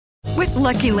With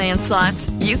Lucky Land Slots,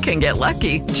 you can get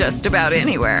lucky just about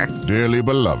anywhere. Dearly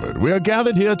beloved, we are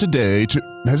gathered here today to...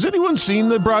 Has anyone seen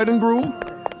the bride and groom?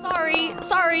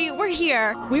 Sorry, we're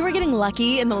here. We were getting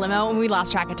lucky in the limo and we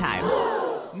lost track of time.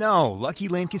 No, Lucky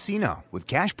Land Casino, with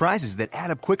cash prizes that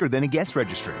add up quicker than a guest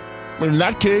registry. In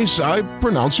that case, I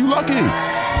pronounce you lucky.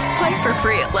 Play for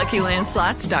free at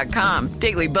LuckyLandSlots.com.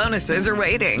 Daily bonuses are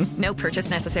waiting. No purchase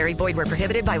necessary. Void where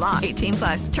prohibited by law.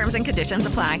 18+. Terms and conditions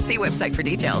apply. See website for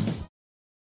details.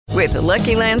 With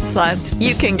Lucky Land Slots,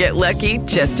 you can get lucky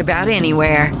just about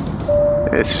anywhere.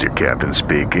 This is your captain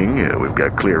speaking. We've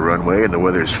got clear runway and the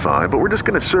weather's fine, but we're just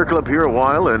going to circle up here a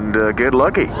while and get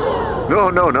lucky.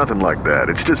 No, nothing like that.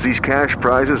 It's just these cash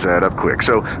prizes add up quick.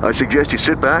 So I suggest you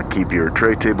sit back, keep your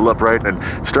tray table upright, and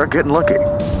start getting lucky.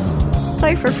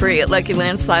 Play for free at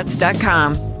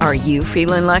LuckyLandSlots.com. Are you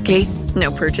feeling lucky?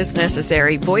 No purchase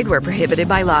necessary. Void where prohibited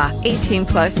by law.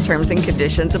 18+ terms and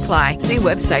conditions apply. See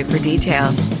website for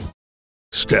details.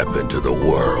 Step into the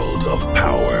world of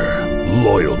power,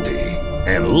 loyalty,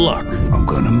 and luck. I'm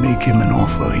gonna make him an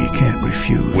offer he can't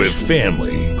refuse. With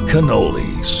family,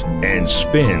 cannolis, and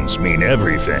spins mean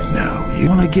everything. Now, you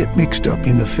wanna get mixed up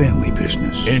in the family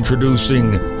business.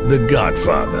 Introducing The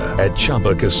Godfather at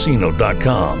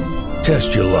ChumbaCasino.com.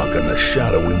 Test your luck in the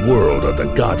shadowy world of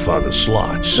The Godfather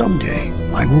slot. Someday,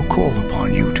 I will call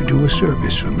upon you to do a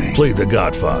service for me. Play The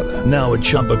Godfather, now at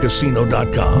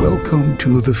ChumbaCasino.com. Welcome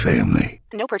to the family.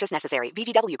 No purchase necessary.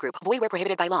 VGW Group. Void where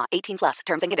prohibited by law. 18+.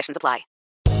 Terms and conditions apply.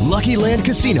 Lucky Land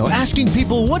Casino, asking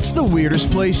people, what's the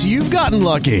weirdest place you've gotten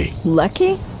lucky?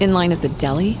 Lucky? In line at the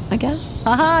deli, I guess?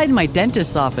 Aha, in my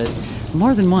dentist's office.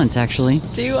 More than once, actually.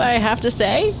 Do I have to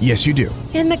say? Yes, you do.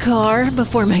 In the car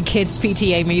before my kids'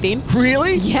 PTA meeting.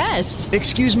 Really? Yes.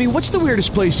 Excuse me, what's the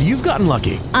weirdest place you've gotten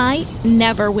lucky? I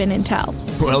never win and tell.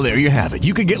 Well, there you have it.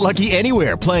 You can get lucky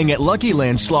anywhere, playing at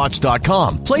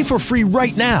LuckyLandSlots.com. Play for free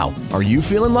right now. Are you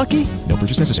feeling lucky? No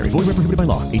purchase necessary. Void where prohibited by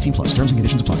law. 18+. Terms and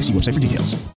conditions apply. See website for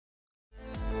details.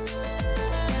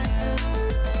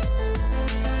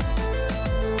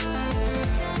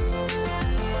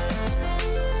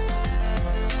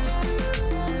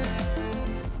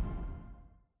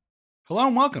 Hello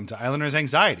and welcome to Islanders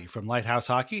Anxiety from Lighthouse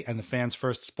Hockey and the Fans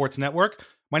First Sports Network.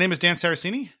 My name is Dan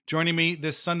Saracini. Joining me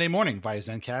this Sunday morning via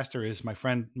Zencaster is my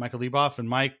friend Michael Leboff. And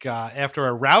Mike, after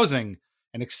a rousing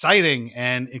and exciting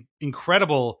and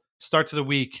incredible start to the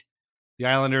week, the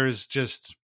Islanders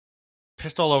just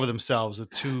pissed all over themselves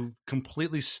with two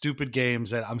completely stupid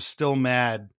games that I'm still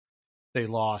mad they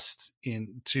lost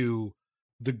to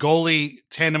the goalie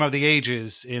tandem of the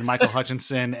ages in Michael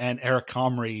Hutchinson and Eric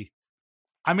Comrie.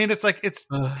 I mean, it's like, it's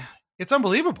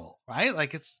unbelievable, right?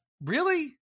 Like, it's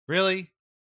really,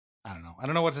 I don't know. I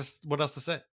don't know what else to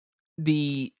say.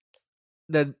 The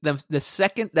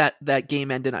second that game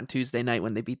ended on Tuesday night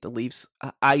when they beat the Leafs,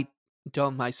 I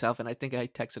told myself, and I think I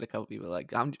texted a couple people,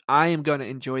 like, I am going to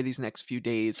enjoy these next few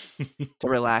days to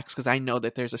relax, because I know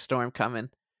that there's a storm coming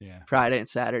Friday and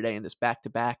Saturday and this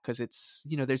back-to-back, because it's,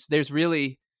 there's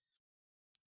really,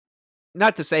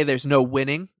 not to say there's no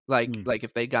winning, like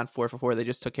if they'd gone 4-for-4, they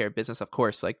just took care of business. Of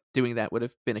course, like doing that would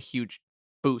have been a huge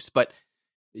boost, but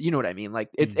you know what I mean? Like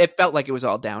it felt like it was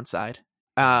all downside.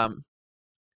 And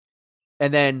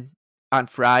then on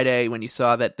Friday, when you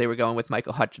saw that they were going with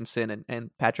Michael Hutchinson and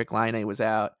Patrick Laine was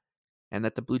out, and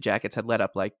that the Blue Jackets had let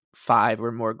up like 5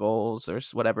 or more goals or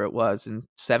whatever it was in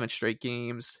 7 straight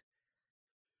games,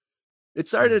 it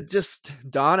started to just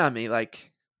dawn on me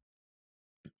like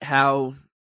how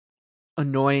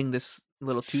annoying this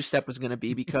little two-step was going to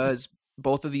be, because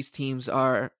both of these teams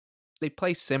they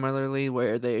play similarly,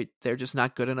 where they're just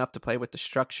not good enough to play with the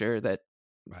structure that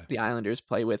the Islanders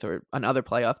play with or other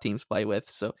playoff teams play with,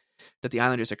 so that the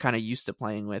Islanders are kind of used to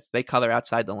playing with. They color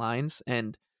outside the lines,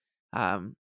 and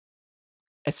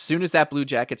as soon as that Blue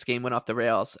Jackets game went off the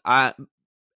rails, my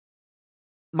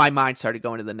mind started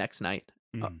going to the next night.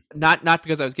 Not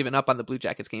because I was giving up on the Blue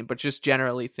Jackets game, but just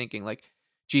generally thinking like,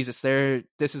 Jesus,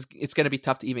 it's going to be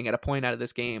tough to even get a point out of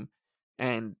this game.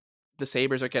 And the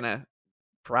Sabres are going to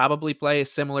probably play a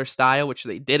similar style, which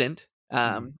they didn't.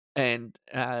 And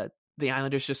the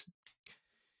Islanders just,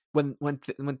 when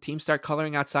teams start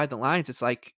coloring outside the lines, it's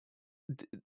like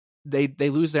they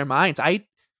lose their minds.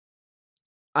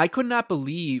 I could not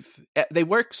believe they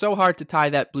worked so hard to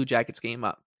tie that Blue Jackets game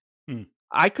up.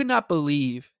 I could not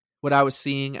believe what I was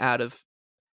seeing out of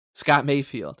Scott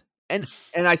Mayfield.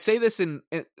 And I say this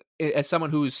as someone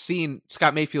who's seen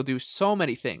Scott Mayfield do so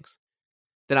many things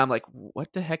that I'm like,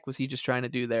 what the heck was he just trying to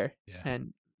do there? Yeah.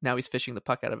 And now he's fishing the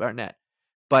puck out of our net.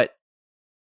 But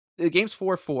the game's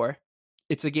 4-4.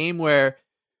 It's a game where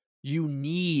you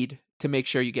need to make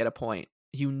sure you get a point.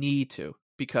 You need to,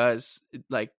 because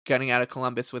like getting out of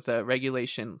Columbus with a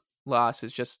regulation loss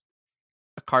is just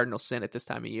a cardinal sin at this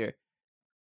time of year.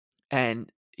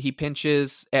 And he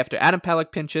pinches after Adam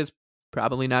Pelech pinches,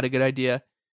 probably not a good idea,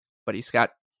 but he's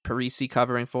got Parise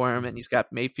covering for him, and he's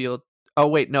got Mayfield. Oh,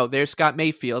 wait, no, there's Scott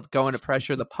Mayfield going to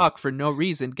pressure the puck for no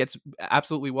reason, gets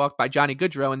absolutely walked by Johnny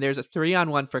Gaudreau, and there's a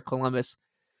 3-on-1 for Columbus,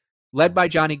 led by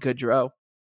Johnny Gaudreau,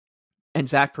 and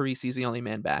Zach Parise is the only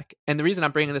man back. And the reason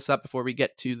I'm bringing this up before we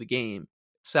get to the game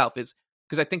itself is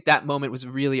because I think that moment was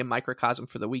really a microcosm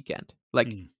for the weekend.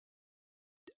 Like,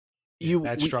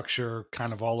 structure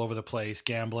kind of all over the place,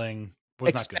 gambling.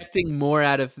 Was expecting not good. More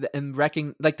out of and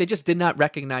like they just did not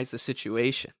recognize the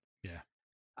situation. Yeah.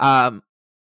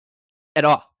 At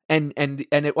all. And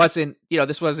it wasn't,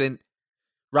 this wasn't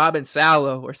Robin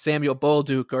Salo or Samuel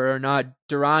Bolduc or Arnaud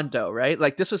Durando, right?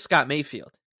 Like this was Scott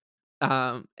Mayfield.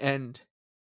 And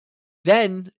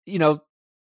then,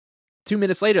 2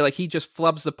 minutes later, like he just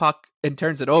flubs the puck and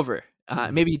turns it over.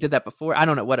 Maybe he did that before. I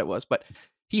don't know what it was, but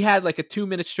he had like a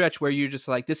 2-minute stretch where you're just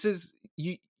like, this is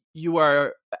you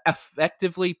are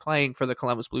effectively playing for the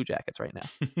Columbus Blue Jackets right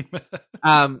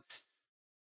now.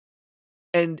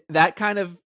 And that kind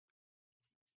of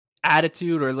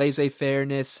attitude or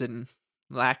laissez-fairness and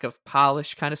lack of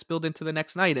polish kind of spilled into the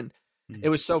next night. And it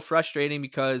was so frustrating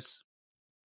because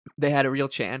they had a real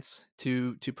chance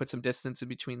to put some distance in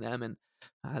between them and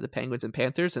the Penguins and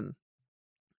Panthers. And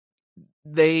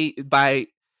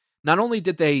not only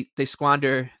did they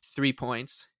squander 3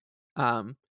 points,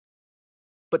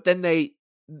 but then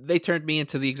they turned me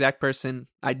into the exact person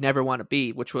I'd never want to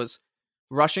be, which was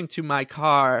rushing to my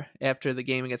car after the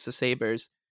game against the Sabres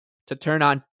to turn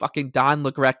on fucking Don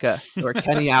LaGreca or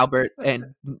Kenny Albert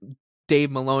and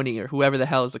Dave Maloney or whoever the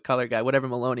hell is the color guy, whatever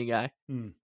Maloney guy,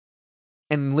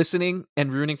 and listening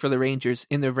and rooting for the Rangers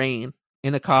in the rain,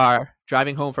 in a car,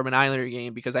 driving home from an Islander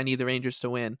game because I need the Rangers to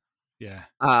win. Yeah.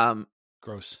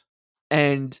 Gross.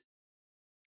 And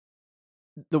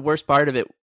the worst part of it,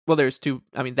 well, there's two.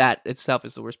 I mean, that itself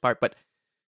is the worst part. But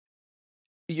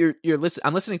I'm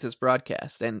listening to this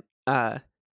broadcast, and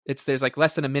there's like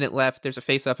less than a minute left. There's a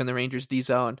face-off in the Rangers D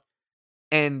zone,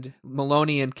 and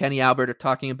Maloney and Kenny Albert are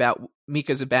talking about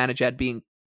Mika Zibanejad being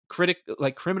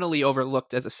criminally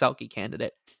overlooked as a Selke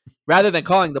candidate, rather than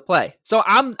calling the play. So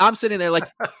I'm sitting there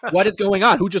like, what is going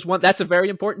on? Who just won? That's a very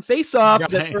important face-off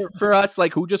for us.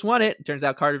 Like, who just won it? It turns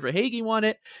out Carter Verhaeghe won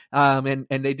it. And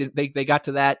they got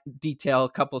to that detail a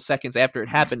couple of seconds after it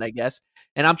happened, I guess.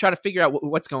 And I'm trying to figure out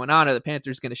what's going on. Are the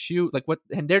Panthers going to shoot? Like what?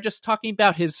 And they're just talking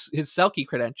about his Selke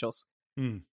credentials.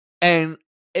 And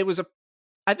it was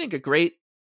I think a great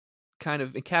kind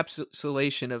of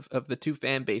encapsulation of the two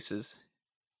fan bases.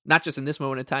 Not just in this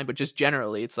moment in time, but just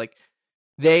generally, it's like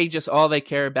all they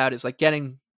care about is like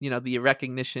getting, the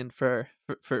recognition for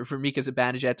Mika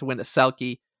Zibanejad to win the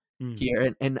Selke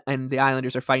here, and the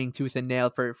Islanders are fighting tooth and nail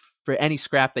for any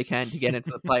scrap they can to get into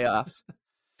the playoffs.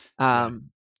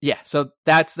 So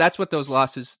that's what those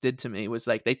losses did to me. Was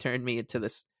like they turned me into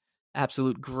this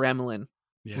absolute gremlin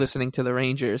listening to the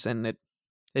Rangers, and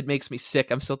it makes me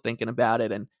sick. I'm still thinking about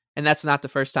it, and that's not the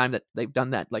first time that they've done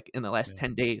that, like in the last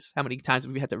 10 days. How many times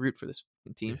have we had to root for this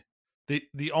team?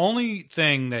 The only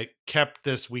thing that kept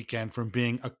this weekend from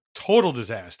being a total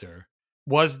disaster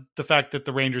was the fact that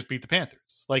the Rangers beat the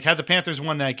Panthers. Like, had the Panthers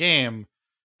won that game,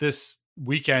 this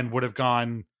weekend would have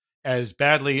gone as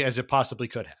badly as it possibly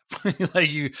could have.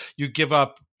 Like you give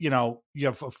up, you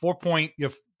have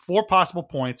 4 possible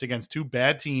points against two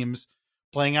bad teams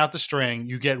playing out the string.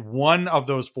 You get one of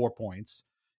those 4 points.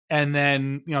 And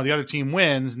then, the other team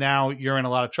wins. Now you're in a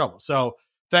lot of trouble. So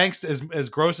thanks, as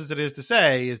gross as it is to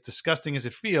say, as disgusting as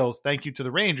it feels, thank you to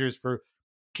the Rangers for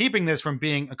keeping this from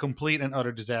being a complete and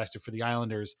utter disaster for the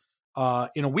Islanders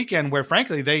in a weekend where,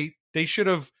 frankly, they should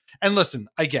have. And listen,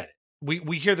 I get it.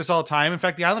 We hear this all the time. In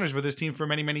fact, the Islanders were this team for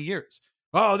many, many years.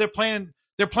 Oh, they're playing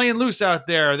loose out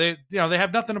there. They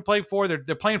have nothing to play for.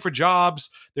 They're playing for jobs.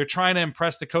 They're trying to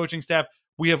impress the coaching staff.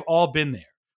 We have all been there.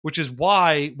 Which is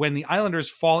why when the Islanders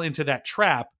fall into that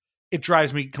trap, it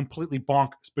drives me completely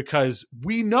bonkers because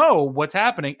we know what's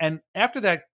happening. And after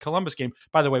that Columbus game,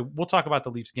 by the way, we'll talk about the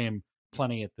Leafs game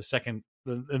plenty in the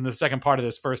second part of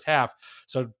this first half.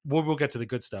 So we'll get to the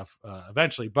good stuff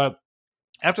eventually. But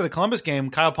after the Columbus game,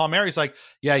 Kyle Palmieri's like,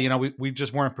 we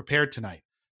just weren't prepared tonight.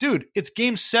 Dude, it's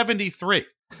game 73.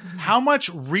 How much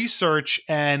research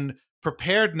and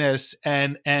preparedness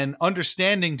and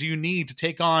understanding do you need to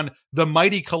take on the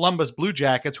mighty Columbus Blue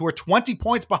Jackets, who are 20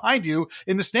 points behind you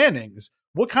in the standings?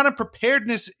 What kind of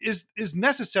preparedness is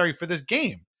necessary for this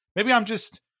game? Maybe I'm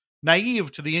just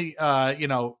naive to the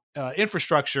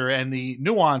infrastructure and the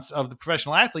nuance of the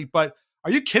professional athlete, but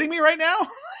are you kidding me right now?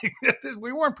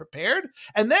 We weren't prepared.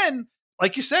 And then,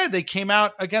 like you said, they came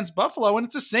out against Buffalo, and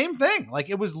it's the same thing. Like,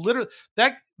 it was literally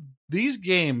that these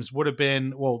games would have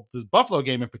been, well, the Buffalo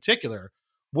game in particular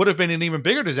would have been an even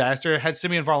bigger disaster had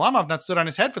Semyon Varlamov not stood on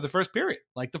his head for the first period.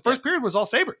 Like, the first period was all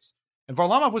Sabres, and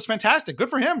Varlamov was fantastic. Good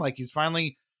for him. Like, he's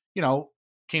finally,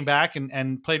 came back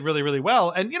and played really, really well.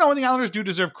 And, and the Islanders do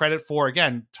deserve credit for,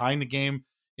 again, tying the game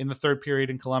in the third period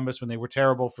in Columbus when they were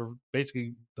terrible for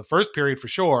basically the first period for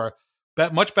sure,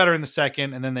 but much better in the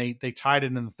second. And then they tied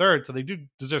it in the third. So they do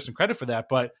deserve some credit for that.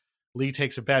 But Lee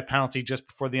takes a bad penalty just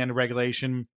before the end of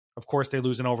regulation. Of course, they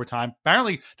lose in overtime.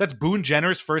 Apparently, that's Boone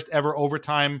Jenner's first ever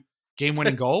overtime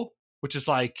game-winning goal, which is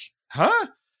like, huh?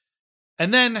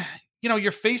 And then,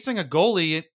 you're facing a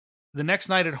goalie the next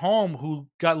night at home who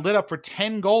got lit up for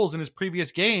 10 goals in his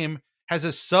previous game, has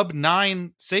a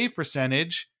sub-9 save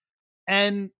percentage,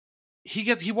 and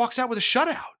he walks out with a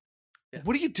shutout. Yeah.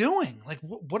 What are you doing? Like,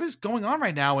 what is going on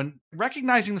right now? And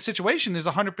recognizing the situation is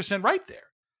 100% right there.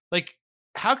 Like,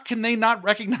 how can they not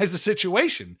recognize the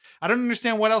situation? I don't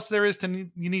understand what else there is you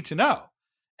need to know.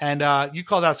 And you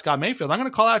called out Scott Mayfield. I'm going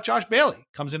to call out Josh Bailey.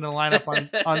 Comes into the lineup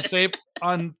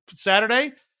on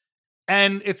Saturday.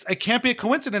 And it can't be a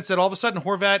coincidence that all of a sudden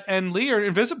Horvat and Lee are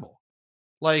invisible.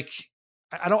 Like,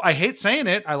 I hate saying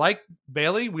it. I like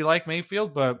Bailey. We like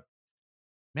Mayfield, but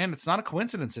man, it's not a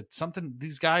coincidence. It's something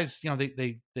these guys,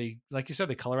 they like you said,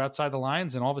 they color outside the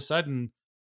lines, and all of a sudden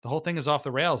the whole thing is off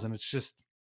the rails. And it's just,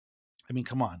 I mean,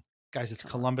 come on, guys, it's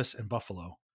Columbus and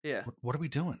Buffalo. Yeah. What are we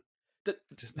doing?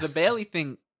 The Bailey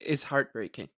thing is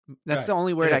heartbreaking. That's right. The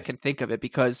only word I can think of it,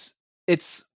 because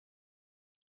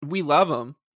we love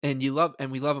him and we love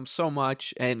him so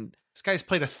much. And this guy's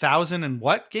played 1,000 and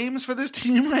what games for this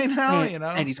team right now,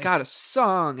 and he's got a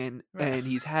song and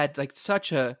he's had like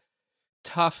such a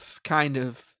tough kind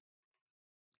of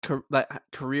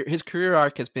career. His career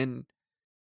arc has been,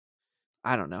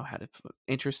 I don't know how to put,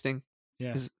 interesting.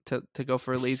 Yeah. To go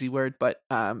for a lazy word, but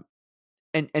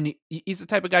and he's the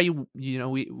type of guy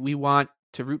we want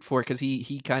to root for, because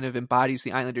he kind of embodies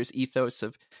the Islanders' ethos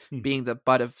of being the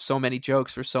butt of so many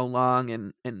jokes for so long,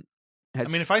 and has,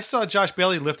 I mean, if I saw Josh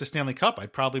Bailey lift a Stanley Cup,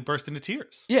 I'd probably burst into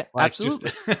tears. Yeah,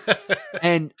 absolutely.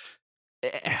 and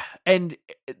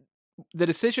the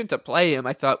decision to play him,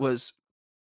 I thought was,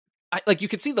 you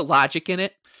could see the logic in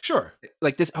it. Sure.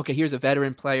 Like this, okay, here's a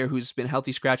veteran player who's been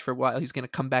healthy scratch for a while. He's going to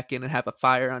come back in and have a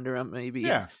fire under him, maybe.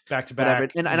 Yeah, back to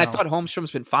back. And I thought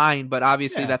Holmstrom's been fine, but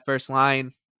obviously that first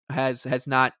line has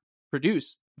not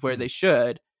produced where they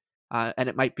should. And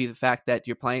it might be the fact that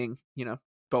you're playing,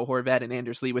 Bo Horvat and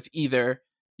Anders Lee with either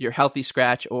your healthy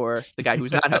scratch or the guy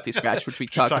who's not healthy scratch, which we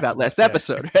talked about last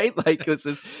episode, right? Like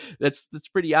that's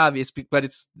pretty obvious, but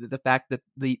it's the fact that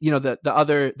the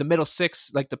middle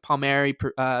six, like the Palmieri,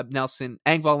 Nelson,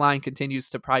 Engvall line continues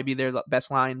to probably be their best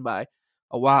line by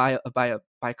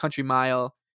a country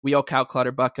mile. We owe Cal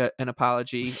Clutterbuck an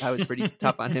apology. I was pretty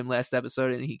tough on him last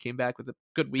episode, and he came back with a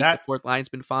good week. The fourth line's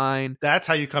been fine. That's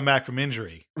how you come back from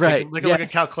injury, right? Look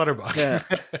at Cal Clutterbuck. Yeah.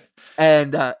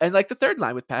 and like the third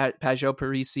line with Pajot,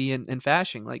 Parisi, and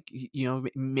Fasching, like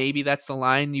maybe that's the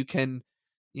line you can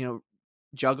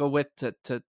juggle with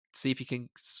to see if you can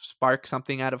spark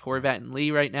something out of Horvat and Lee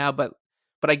right now. But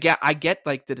I get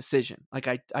like the decision. Like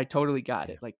I totally got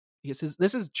it. Like this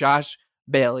is Josh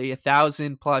Bailey,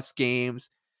 1,000+ games.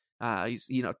 He's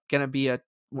gonna be a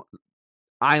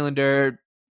Islander,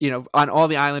 on all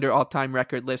the Islander all-time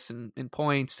record lists in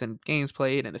points and games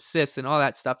played and assists and all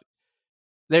that stuff.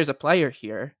 There's a player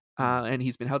here, and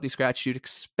he's been healthy scratch. You'd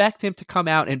expect him to come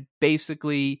out and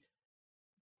basically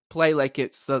play like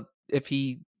it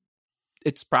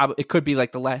could be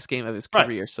like the last game of his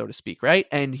career, so to speak, right?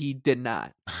 And he did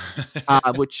not,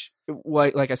 which,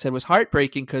 like I said, was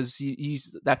heartbreaking, because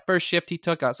he's that first shift he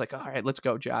took. I was like, all right, let's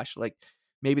go, Josh. Like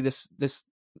maybe this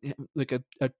like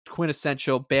a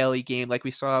quintessential Bailey game, like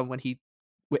we saw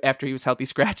after he was healthy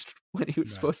scratched when he was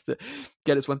supposed to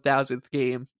get his 1,000th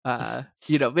game.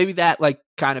 Maybe that like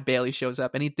kind of Bailey shows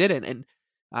up, and he didn't. And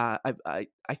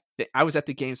I was at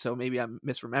the game, so maybe I'm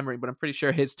misremembering, but I'm pretty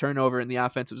sure his turnover in the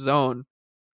offensive zone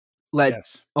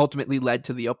ultimately led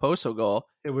to the Oposo goal.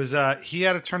 It was he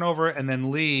had a turnover, and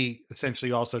then Lee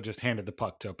essentially also just handed the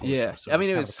puck to Oposo. Yeah, so I mean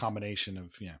it was a combination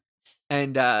of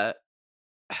and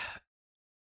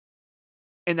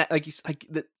that like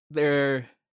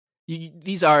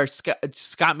these are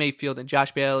Scott Mayfield and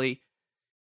Josh Bailey,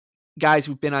 guys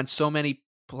who've been on so many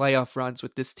playoff runs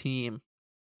with this team.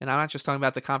 And I'm not just talking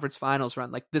about the conference finals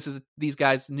run. Like these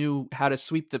guys knew how to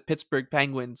sweep the Pittsburgh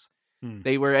Penguins.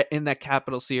 They were in that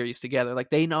Capital Series together.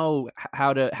 Like they know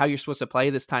how you're supposed to play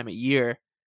this time of year.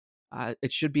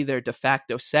 It should be their de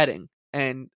facto setting.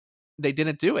 and they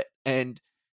didn't do it, and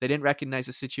they didn't recognize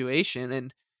the situation,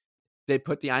 and they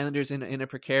put the Islanders in a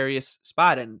precarious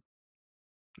spot. And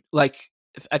like,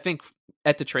 I think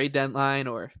at the trade deadline,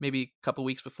 or maybe a couple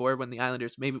weeks before, when the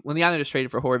Islanders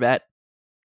traded for Horvat,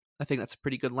 I think that's a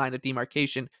pretty good line of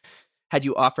demarcation. Had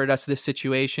you offered us this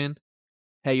situation,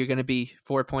 hey, you're going to be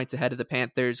 4 points ahead of the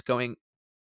Panthers going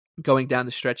down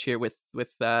the stretch here with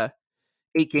 8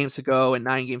 games to go and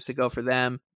 9 games to go for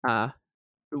them.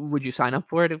 Would you sign up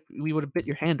for it? We would have bit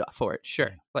your hand off for it.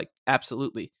 Sure. Like,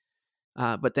 absolutely.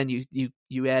 But then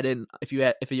you add in,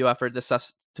 if you offered this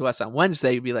to us on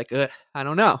Wednesday, you'd be like, I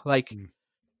don't know. Like,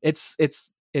 it's,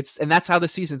 and that's how the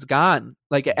season's gone.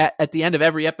 Like, at the end of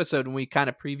every episode, when we kind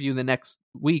of preview the next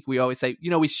week, we always say,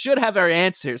 we should have our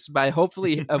answers by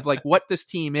hopefully of like what this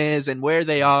team is and where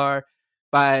they are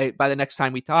by the next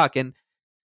time we talk. And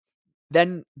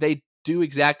then they do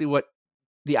exactly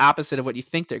the opposite of what you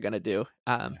think they're going to do.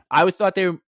 I would thought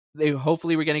they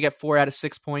hopefully were going to get 4 out of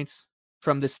 6 points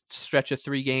from this stretch of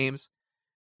 3 games.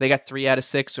 They got 3 out of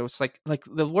 6. So it's like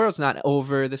the world's not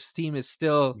over. This team is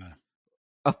still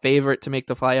a favorite to make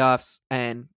the playoffs.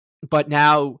 But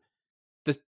now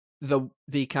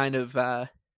the kind of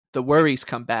the worries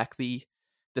come back, the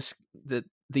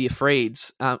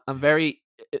afraids. I'm very,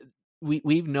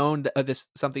 we've known this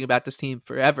something about this team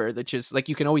forever, which is like,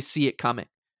 you can always see it coming.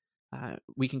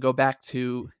 We can go back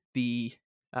to the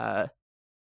that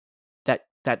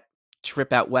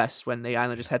trip out west when the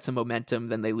Islanders had some momentum,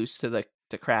 then they lose to the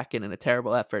Kraken in a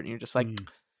terrible effort, and you're just like,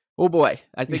 oh boy,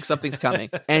 I think something's coming.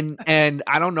 and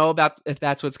I don't know about if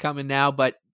that's what's coming now,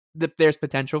 but there's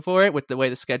potential for it with the way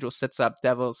the schedule sets up.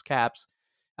 Devils, Caps,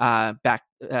 back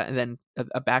and then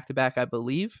a back-to-back, I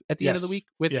believe, at the end of the week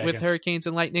with Hurricanes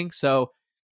and Lightning. So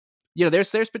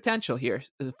there's potential here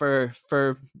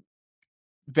for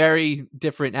very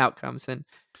different outcomes. And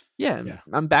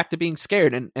I'm back to being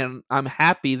scared, and I'm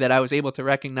happy that I was able to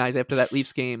recognize after that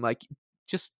Leafs game, like,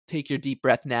 just take your deep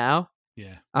breath now.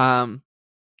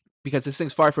 Because this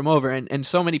thing's far from over. And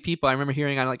so many people, I remember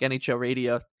hearing on like NHL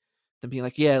radio, them being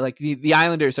like, like the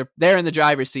Islanders they're in the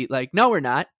driver's seat. Like, no, we're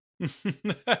not.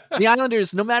 The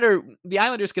Islanders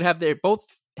could have their both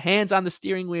hands on the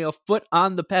steering wheel, foot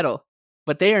on the pedal,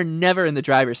 but they are never in the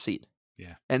driver's seat.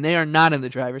 And they are not in the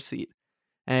driver's seat.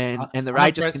 And the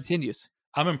ride just continues.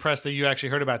 I'm impressed that you actually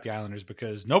heard about the Islanders,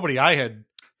 because nobody I had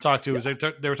talked to was they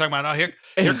were talking about, here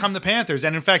come the Panthers.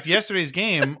 And in fact, yesterday's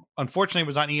game, unfortunately,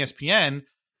 was on ESPN,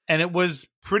 and it was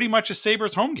pretty much a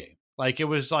Sabres home game. Like, it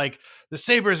was like, the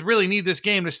Sabres really need this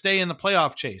game to stay in the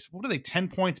playoff chase. What are they, 10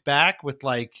 points back with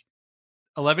like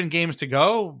 11 games to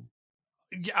go?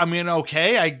 I mean,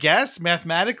 okay, I guess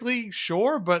mathematically,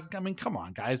 sure, but I mean, come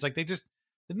on, guys. Like, didn't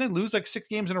they lose like 6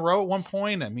 games in a row at one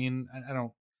point? I mean, I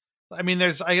know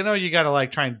you got to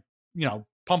like try and,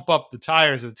 pump up the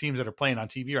tires of the teams that are playing on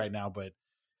TV right now, but I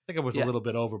think it was a little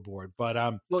bit overboard. But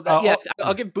I'll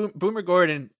give Boomer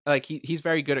Gordon, like, he's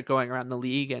very good at going around the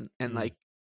league, and like,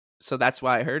 so that's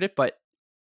why I heard it. But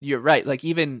you're right. Like,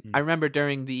 even I remember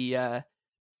during the I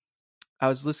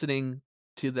was listening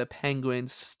to the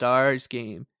Penguins Stars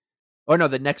game, or no,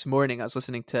 the next morning I was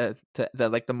listening to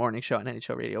the morning show on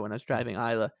NHL radio when I was driving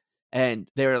Isla, and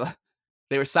they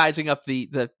were sizing up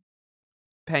the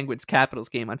Penguins Capitals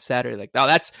game on Saturday. Like, oh,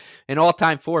 that's an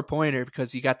all-time 4-pointer,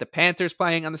 because you got the Panthers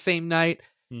playing on the same night,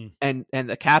 and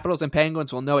the Capitals and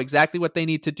Penguins will know exactly what they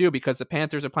need to do, because the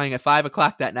Panthers are playing at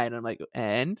 5:00 that night. And I'm like,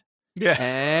 and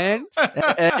say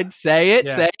it.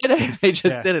 And they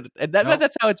just did it. And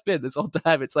that's how it's been this whole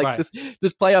time. It's like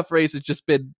this playoff race has just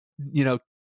been,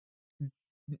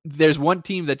 there's one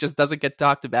team that just doesn't get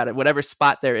talked about it. Whatever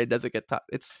spot they're in doesn't get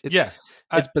talked. It's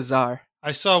bizarre.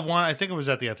 I saw one, I think it was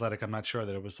at the Athletic, I'm not sure,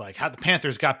 that it was like how the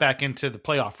Panthers got back into the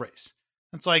playoff race.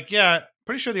 It's like,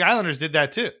 pretty sure the Islanders did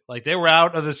that too. Like, they were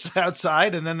out of the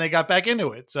outside and then they got back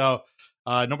into it. So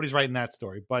nobody's writing that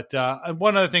story. But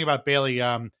one other thing about Bailey,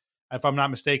 if I'm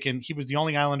not mistaken, he was the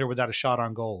only Islander without a shot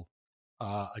on goal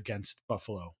against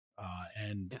Buffalo.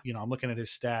 I'm looking at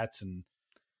his stats, and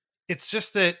it's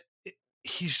just that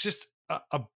he's just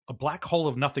a black hole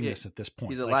of nothingness at this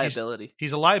point. He's a liability.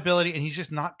 He's a liability, and he's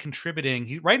just not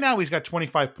contributing. Right now he's got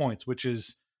 25 points, which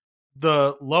is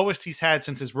the lowest he's had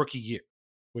since his rookie year,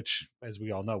 which, as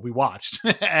we all know, we watched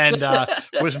and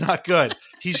was not good.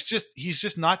 He's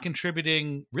just not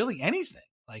contributing really anything.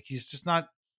 Like, he's just not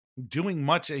doing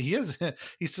much. He's a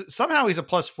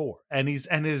 +4,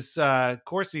 and his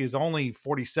Corsi is only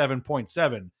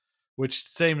 47.7, which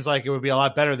seems like it would be a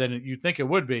lot better than you'd think it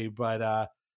would be, but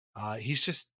he's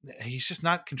just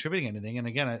not contributing anything. And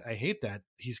again, I hate that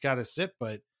he's got to sit,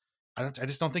 but I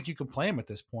just don't think you can play him at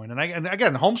this point. And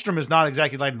again, Holmstrom is not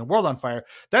exactly lighting the world on fire.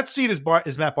 That seat is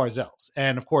Matt Barzal's.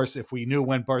 And of course, if we knew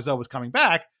when Barzal was coming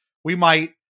back, we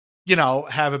might,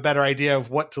 have a better idea of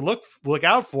what to look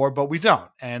out for, but we don't.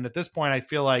 And at this point, I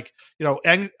feel like,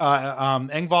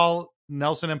 Engvall,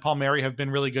 Nelson, and Palmieri have been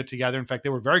really good together. In fact, they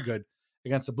were very good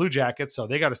against the Blue Jackets, so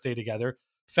they got to stay together.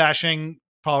 Fasching,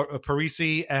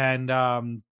 Parisi, and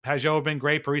Pajot have been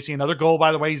great. Parisi, another goal,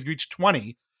 by the way. He's reached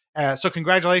 20. So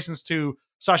congratulations to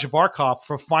Sasha Barkov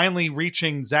for finally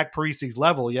reaching Zach Parisi's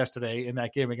level yesterday in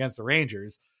that game against the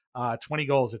Rangers. 20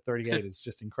 goals at 38 is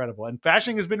just incredible. And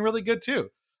Fasching has been really good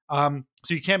too. So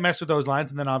you can't mess with those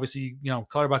lines. And then obviously,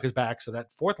 Clutterbuck is back. So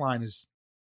that fourth line is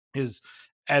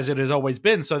as it has always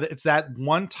been. So it's that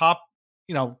one top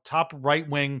right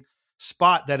wing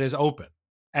spot that is open.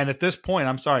 And at this point,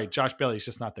 I'm sorry, Josh Bailey is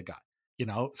just not the guy.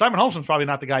 Simon Holmstrom's probably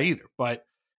not the guy either, but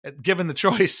given the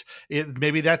choice,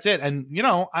 maybe that's it. And,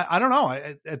 I don't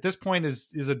know. At this point,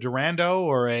 is a Durando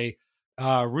or a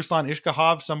Ruslan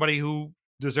Ishkahov somebody who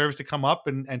deserves to come up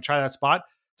and try that spot?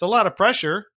 It's a lot of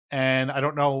pressure. And I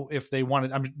don't know if they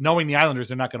wanted, I'm knowing the Islanders,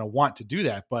 they're not going to want to do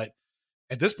that. But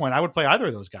at this point, I would play either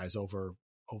of those guys over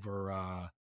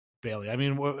Bailey. I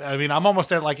mean, I'm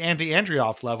almost at like Andy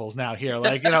Andrioff levels now here.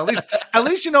 Like, at least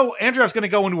Andrioff's going to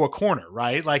go into a corner,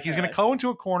 right? Like he's going to go into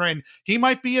a corner and he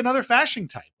might be another Fasching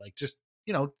type. Like just,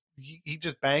 he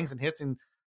just bangs and hits and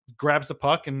grabs the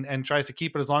puck and tries to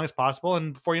keep it as long as possible.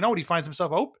 And before you know it, he finds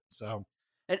himself open. So,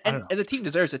 and the team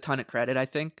deserves a ton of credit, I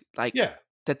think.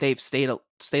 That they've stayed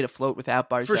afloat without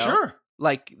Barzal. For sure.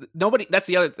 Like nobody, that's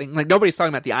the other thing. Like nobody's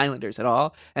talking about the Islanders at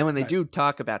all. And when they do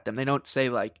talk about them, they don't say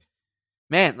like,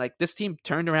 man, like this team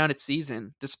turned around its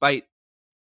season despite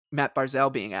Matt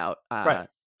Barzal being out. Right.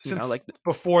 Since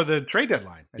before the trade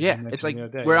deadline. It's like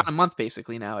we're on a month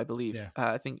basically now, I believe. Yeah.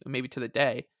 I think maybe to the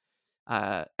day.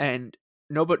 And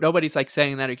nobody's like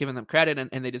saying that or giving them credit,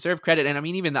 and they deserve credit. And I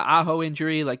mean, even the Aho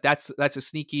injury, like that's a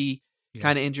sneaky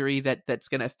kind of injury that's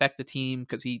going to affect the team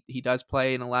because he does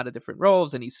play in a lot of different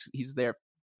roles, and he's their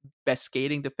best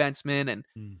skating defenseman, and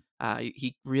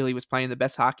he really was playing the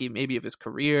best hockey maybe of his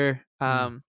career.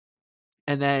 And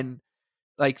then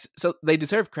so they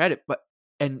deserve credit, but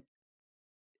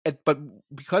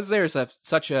because there's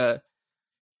such a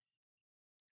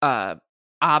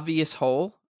obvious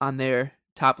hole on their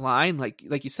top line,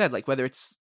 like you said, like whether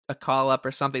it's a call up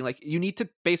or something, like you need to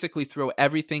basically throw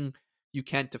everything you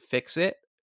can to fix it,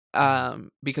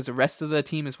 because the rest of the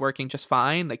team is working just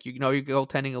fine. Like, your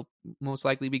goaltending will most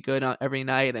likely be good every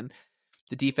night, and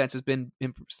the defense has been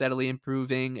steadily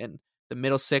improving, and the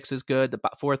middle six is good. The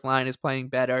fourth line is playing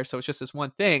better. So it's just this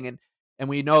one thing. And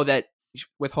we know that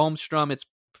with Holmstrom,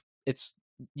 it's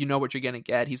what you're going to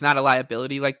get. He's not a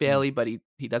liability like Bailey, but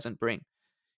he doesn't bring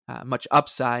much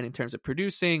upside in terms of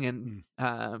producing. And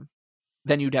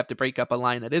then you'd have to break up a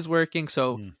line that is working.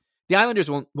 So the Islanders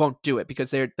won't do it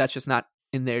because that's just not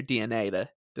in their DNA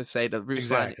to say to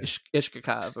Ruslan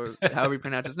Ishkakov or however you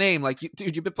pronounce his name. Like,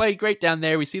 dude, you've been playing great down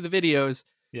there. We see the videos.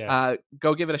 Yeah.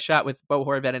 Go give it a shot with Bo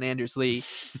Horvat and Anders Lee.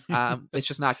 It's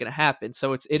just not going to happen.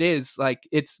 So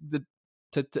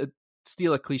to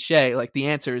steal a cliche, like the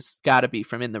answer's got to be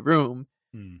from in the room.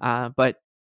 But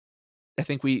I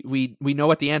think we know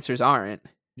what the answers aren't.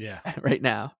 Yeah, right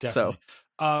now. Definitely.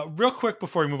 So, real quick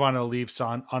before we move on to the Leafs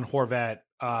on Horvat,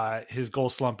 his goal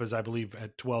slump is, I believe,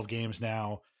 at 12 games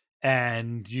now,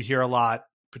 and you hear a lot,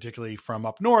 particularly from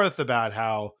up north, about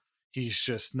how he's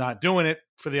just not doing it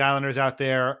for the Islanders out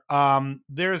there.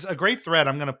 There's a great thread.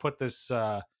 I'm going to put this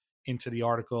into the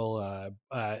article,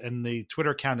 and the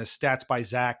Twitter account is Stats by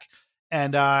Zach,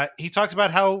 and he talks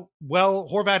about how well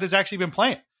Horvat has actually been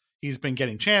playing. He's been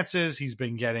getting chances. He's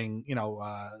been getting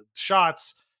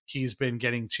shots. He's been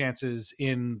getting chances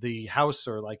in the house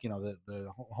or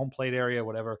the home plate area,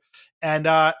 whatever. And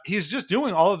he's just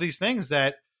doing all of these things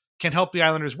that can help the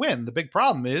Islanders win. The big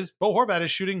problem is Bo Horvat is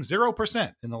shooting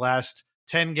 0% in the last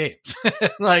 10 games.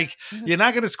 You're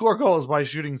not going to score goals by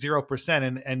shooting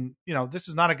 0%. And this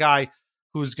is not a guy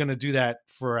who's going to do that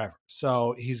forever.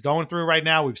 So he's going through right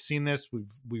now. We've seen this.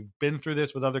 We've been through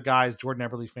this with other guys. Jordan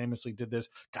Eberle famously did this.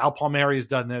 Kyle Palmieri has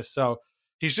done this. So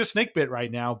he's just snake bit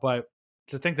right now. But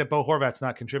to think that Bo Horvat's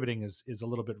not contributing is a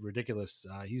little bit ridiculous.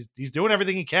 He's doing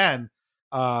everything he can,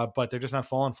 but they're just not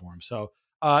falling for him. So,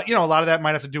 a lot of that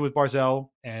might have to do with Barzal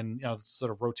and,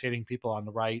 sort of rotating people on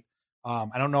the right.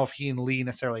 I don't know if he and Lee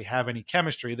necessarily have any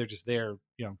chemistry. They're just there,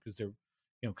 because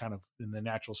they're, kind of in the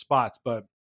natural spots. But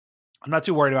I'm not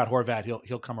too worried about Horvat.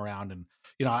 He'll come around, and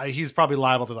he's probably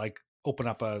liable to open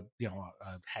up a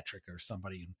hat trick or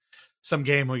somebody in some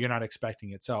game where you're not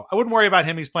expecting it. So I wouldn't worry about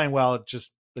him. He's playing well.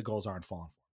 Just the goals aren't falling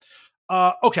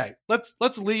Okay,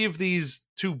 let's leave these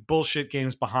two bullshit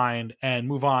games behind and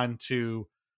move on to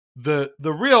the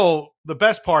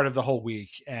best part of the whole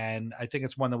week, and I think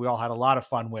it's one that we all had a lot of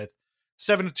fun with.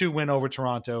 7-2 win over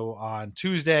Toronto on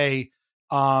Tuesday.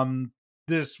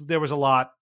 There was a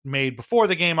lot made before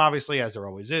the game, obviously, as there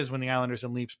always is when the Islanders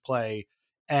and Leafs play.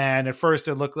 And at first,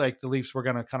 it looked like the Leafs were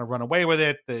going to kind of run away with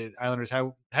it. The Islanders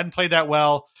hadn't played that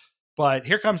well. But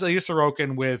here comes Ilya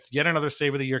Sorokin with yet another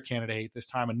Save of the Year candidate. This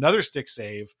time, another stick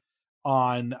save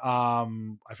on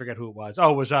I forget who it was.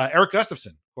 Oh, it was Erik Gustafsson,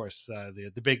 of course,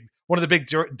 one of the big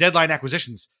deadline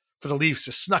acquisitions for the Leafs.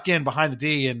 Just snuck in behind the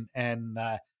D and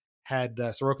had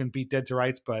Sorokin beat dead to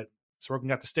rights, but Sorokin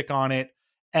got the stick on it.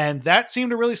 And that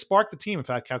seemed to really spark the team. In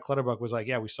fact, Cal Clutterbuck was like,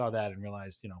 yeah, we saw that and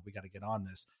realized, we got to get on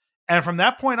this. And from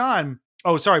that point on,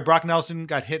 Brock Nelson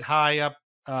got hit high up.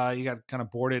 He got kind of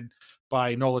boarded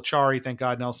by Nola Chari. Thank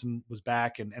God Nelson was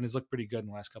back and has looked pretty good in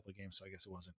the last couple of games. So I guess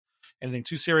it wasn't anything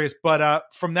too serious. But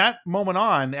from that moment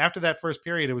on, after that first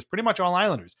period, it was pretty much all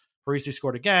Islanders. Parise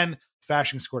scored again.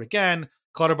 Fasching scored again.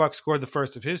 Clutterbuck scored the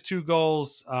first of his 2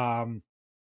 goals.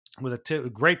 With a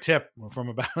great tip from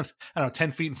about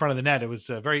 10 feet in front of the net. It was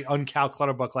a very un-Cal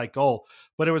Clutterbuck-like goal,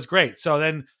 but it was great. So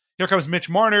then here comes Mitch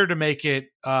Marner to make it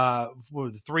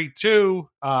 3-2,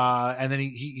 and then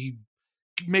he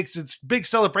makes this big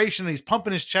celebration, and he's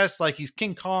pumping his chest like he's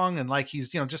King Kong and like he's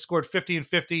just scored 50 and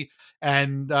 50.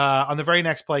 And on the very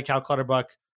next play, Cal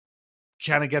Clutterbuck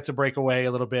kind of gets a breakaway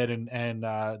a little bit, and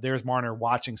there's Marner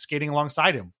skating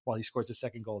alongside him while he scores the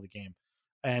second goal of the game.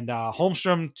 And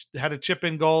Holmstrom had a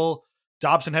chip-in goal.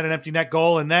 Dobson had an empty net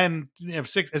goal. And then,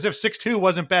 as if 6-2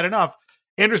 wasn't bad enough,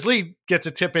 Anders Lee gets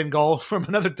a tip-in goal from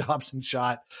another Dobson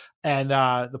shot. And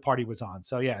the party was on.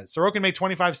 So, yeah, Sorokin made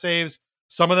 25 saves.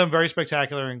 Some of them very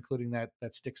spectacular, including that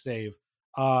stick save.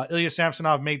 Ilya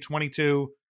Samsonov made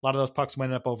 22. A lot of those pucks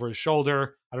went up over his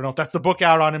shoulder. I don't know if that's the book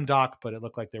out on him, Doc, but it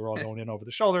looked like they were all going in over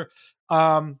the shoulder.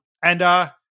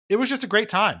 It was just a great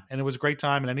time. And it was a great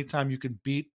time. And anytime you can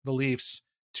beat the Leafs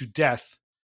to death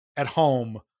at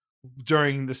home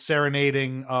during the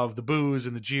serenading of the boos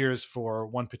and the jeers for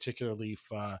one particular Leaf,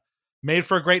 made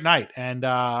for a great night. And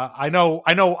I know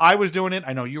I was doing it.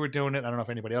 I know you were doing it. I don't know if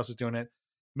anybody else was doing it.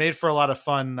 Made for a lot of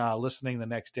fun listening the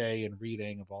next day and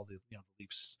reading of all the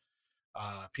Leafs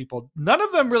people. None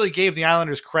of them really gave the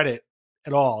Islanders credit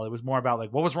at all. It was more about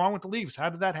like, what was wrong with the Leafs? How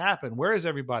did that happen? Where is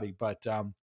everybody? But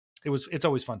it's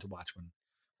always fun to watch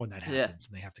when that happens,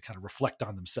 and they have to kind of reflect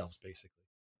on themselves, basically.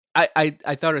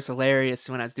 I thought it was hilarious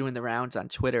when I was doing the rounds on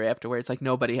Twitter afterwards. Like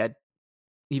nobody had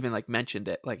even like mentioned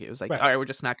it. Like it was like, all right, we're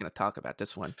just not going to talk about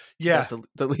this one. Yeah,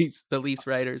 the Leafs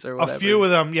writers or whatever. A few of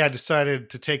them, decided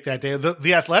to take that day.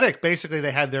 The Athletic, basically,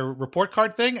 they had their report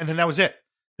card thing, and then that was it.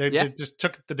 They just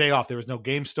took the day off. There was no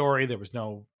game story. There was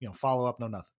no follow up. No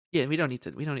nothing. Yeah, we don't need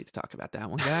to talk about that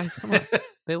one, guys. Come on,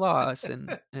 they lost,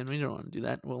 and we don't want to do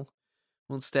that. We'll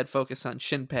instead focus on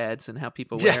shin pads and how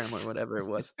people wear them or whatever it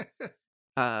was.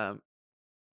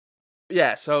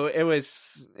 So it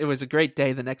was a great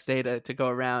day the next day to go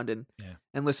around and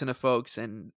listen to folks,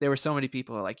 and there were so many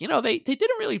people like, they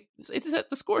didn't really, the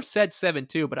score said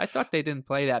 7-2, but I thought they didn't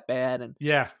play that bad. And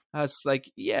I was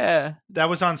like, that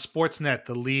was on Sportsnet.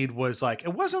 The lead was like,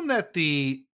 it wasn't that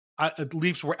the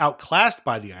Leafs were outclassed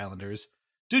by the Islanders.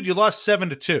 Dude, you lost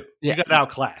 7-2. You got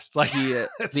outclassed. Like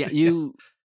you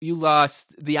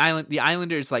lost. The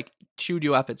Islanders like chewed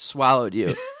you up and swallowed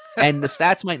you. And the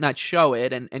stats might not show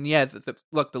it. And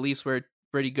look, the Leafs were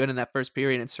pretty good in that first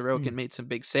period, and Sorokin made some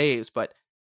big saves. But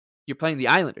you're playing the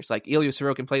Islanders. Like Ilya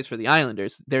Sorokin plays for the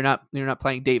Islanders. They're not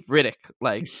playing Dave Riddick.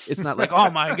 Like it's not like,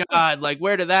 oh my God, like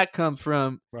where did that come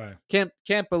from? Right.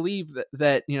 Can't believe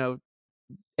that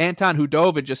Anton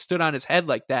Hudobin just stood on his head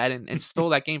like that and stole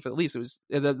that game for the Leafs. It was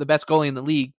the best goalie in the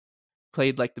league,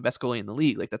 played like the best goalie in the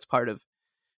league. Like that's part of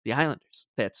the Islanders.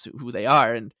 That's who they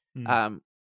are. And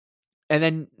and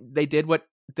then they did what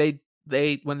they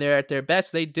when they're at their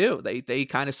best, they do. They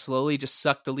kind of slowly just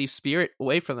suck the Leaf spirit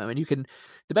away from them. And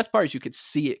the best part is you could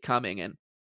see it coming.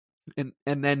 And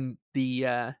then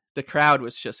the crowd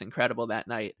was just incredible that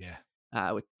night.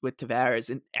 Yeah. With Tavares.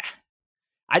 And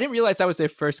I didn't realize that was their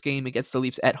first game against the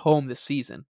Leafs at home this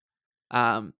season.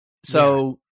 And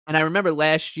I remember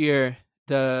last year,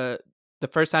 the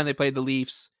first time they played the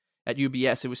Leafs at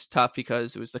UBS, it was tough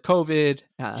because it was the COVID.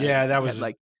 That was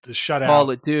like the shutout. Paul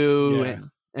Ledoux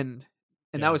and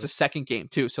that was a second game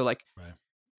too. So like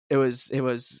it was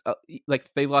like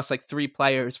they lost like 3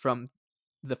 players from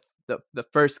the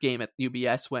first game at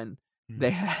UBS when they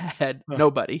had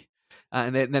nobody,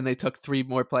 and then they took 3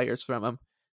 more players from them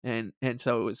And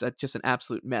so it was just an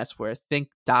absolute mess where I think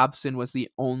Dobson was the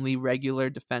only regular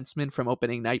defenseman from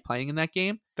opening night playing in that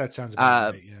game. That sounds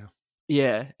about right, yeah.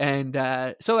 Yeah,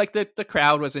 and so like the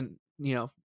crowd wasn't,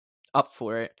 up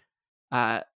for it.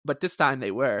 But this time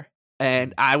they were.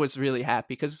 And I was really happy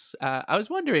because I was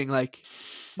wondering, like,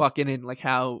 walking in, like,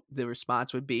 how the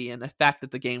response would be. And the fact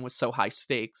that the game was so high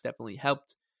stakes definitely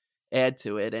helped add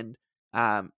to it. And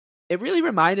it really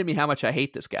reminded me how much I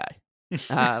hate this guy.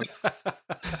 And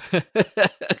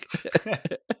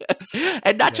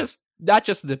not just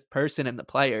the person and the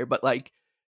player, but, like,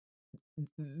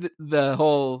 the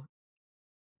whole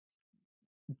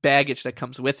baggage that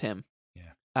comes with him.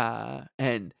 Yeah.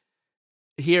 And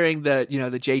hearing the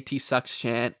JT sucks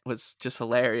chant was just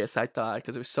hilarious, I thought,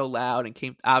 because it was so loud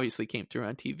and obviously came through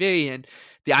on TV. And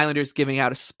the Islanders giving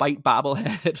out a spite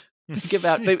bobblehead.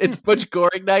 It's Butch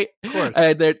Goring night. Of course.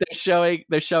 They're showing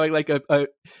like a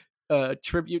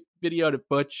tribute video to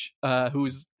Butch,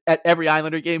 who's at every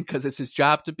Islander game because it's his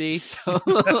job to be. So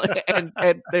and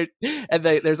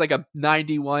there's like a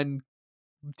 91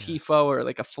 tifo or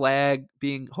like a flag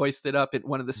being hoisted up in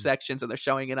one of the sections, and they're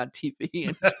showing it on TV.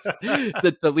 And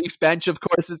the Leafs bench, of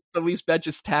course, the Leafs bench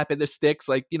is tapping their sticks,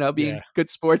 like, being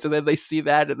good sports, and then they see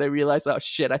that and they realize, oh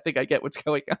shit, I think I get what's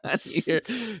going on here.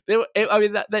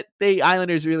 The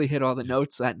Islanders really hit all the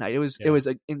notes that night. It was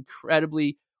an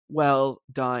incredibly well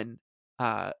done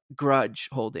grudge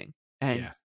holding, and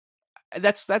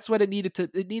that's what it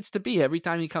needs to be every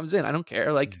time he comes in. I don't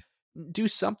care, like. Do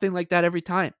something like that every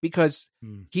time, because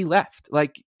he left.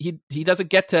 Like he doesn't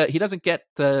get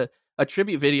a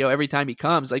tribute video every time he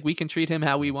comes. Like, we can treat him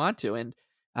how we want to, and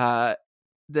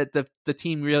the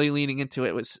team really leaning into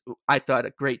it was, I thought,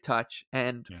 a great touch.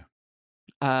 And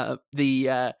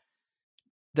the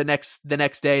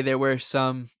next day there were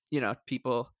some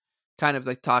people kind of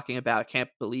like talking about, can't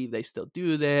believe they still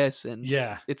do this, and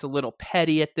it's a little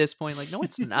petty at this point. Like, no,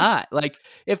 it's not. Like,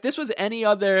 if this was any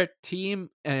other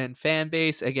team and fan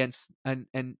base against and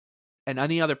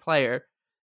any other player,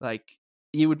 like,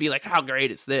 you would be like, how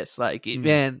great is this? Like,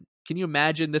 man, can you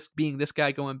imagine this being this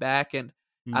guy going back? And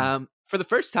for the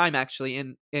first time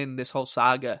actually in this whole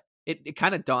saga, it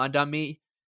kind of dawned on me,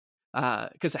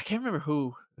 because I can't remember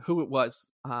who it was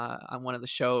on one of the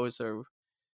shows, or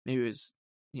maybe it was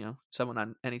someone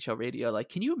on NHL radio. Like,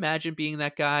 can you imagine being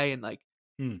that guy, and like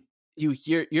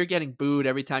you're getting booed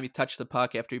every time you touch the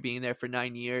puck after being there for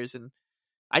 9 years? And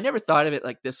I never thought of it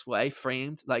like this way,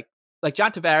 framed like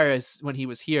John Tavares, when he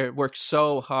was here, worked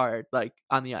so hard, like,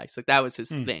 on the ice. Like, that was his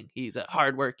thing. He's a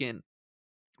hardworking,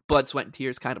 blood, sweat, and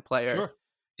tears kind of player. Sure.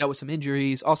 Dealt with some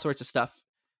injuries, all sorts of stuff.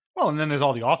 Well, and then there's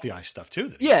all the off the ice stuff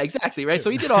too. Yeah, exactly. Right. So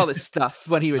he did all this stuff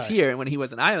when he was here and when he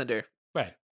was an Islander.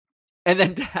 Right. And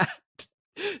then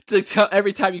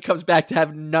every time he comes back, to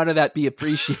have none of that be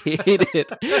appreciated.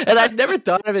 And I'd never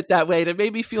thought of it that way. And it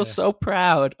made me feel so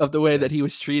proud of the way that he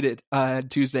was treated on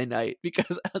Tuesday night,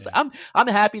 because I was I'm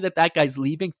happy that guy's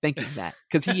leaving thinking that,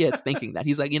 because he is thinking that.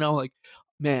 He's like, like,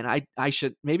 man, I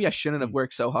shouldn't have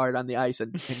worked so hard on the ice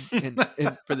and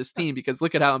for this team, because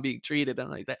look at how I'm being treated. I'm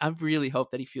like, I really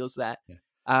hope that he feels that.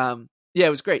 It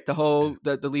was great.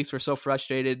 The Leafs were so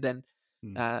frustrated. Then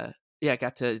I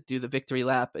got to do the victory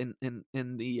lap in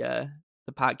the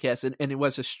podcast, and it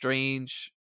was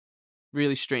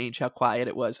really strange how quiet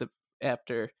it was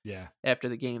after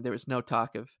the game. There was no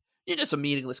talk of just a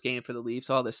meaningless game for the Leafs,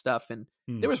 all this stuff. And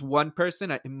there was one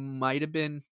person, it might have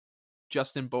been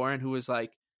Justin Bourne, who was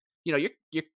like, your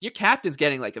captain's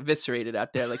getting like eviscerated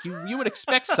out there. Like, you would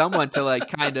expect someone to like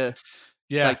kind of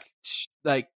for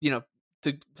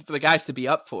the guys to be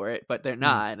up for it, but they're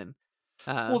not. And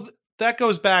that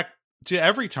goes back to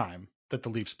every time that the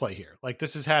Leafs play here. Like,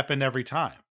 this has happened every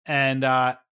time. And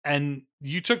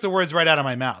you took the words right out of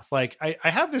my mouth. Like, I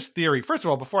have this theory. First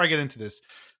of all, before I get into this,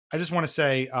 I just want to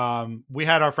say, we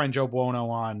had our friend Joe Buono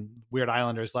on Weird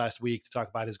Islanders last week to talk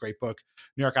about his great book,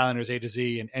 New York Islanders A to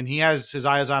Z. And he has his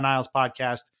Eyes on Isles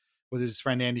podcast with his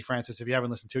friend Andy Francis. If you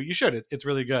haven't listened to it, you should. It's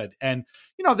really good. And,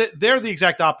 they're the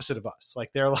exact opposite of us.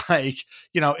 Like, they're like,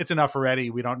 it's enough already.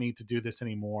 We don't need to do this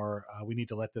anymore. We need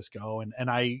to let this go. And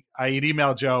I had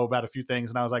emailed Joe about a few things,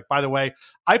 and I was like, by the way,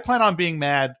 I plan on being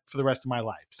mad for the rest of my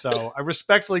life. So I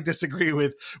respectfully disagree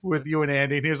with you and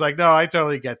Andy. And he was like, no, I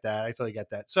totally get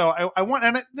that. So I want,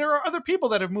 and there are other people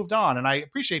that have moved on, and I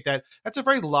appreciate that. That's a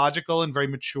very logical and very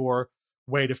mature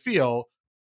way to feel.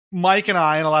 Mike and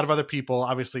I and a lot of other people,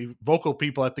 obviously vocal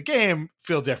people at the game,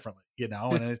 feel differently,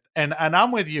 and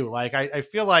I'm with you. Like, I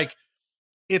feel like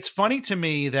it's funny to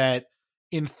me that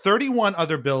in 31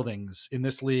 other buildings in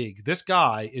this league, this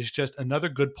guy is just another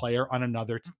good player on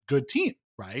another good team,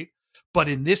 right? But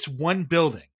in this one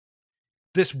building,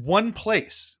 this one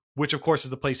place, which of course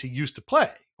is the place he used to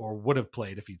play or would have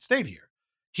played if he'd stayed here,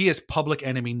 he is public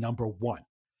enemy number one.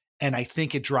 And I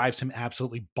think it drives him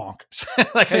absolutely bonkers.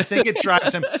 Like, I think it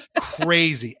drives him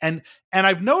crazy. And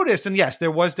I've noticed, and yes, there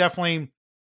was definitely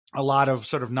a lot of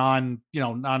sort of non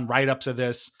write-ups of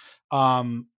this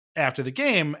after the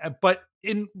game. But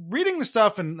in reading the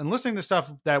stuff and listening to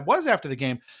stuff that was after the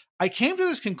game, I came to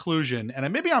this conclusion,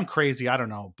 and maybe I'm crazy, I don't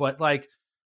know, but like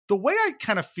the way I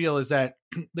kind of feel is that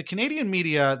the Canadian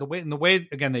media, the way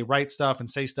again they write stuff and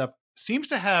say stuff, seems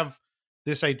to have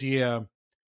this idea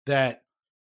that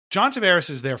John Tavares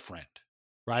is their friend,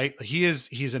 right?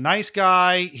 He's a nice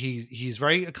guy. He's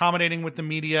very accommodating with the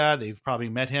media. They've probably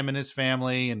met him and his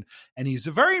family, and he's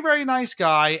a very, very nice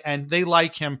guy, and they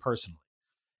like him personally.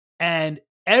 And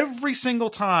every single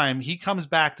time he comes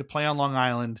back to play on Long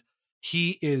Island,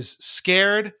 he is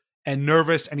scared and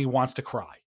nervous and he wants to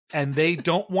cry. And they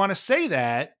don't want to say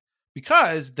that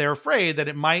because they're afraid that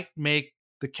it might make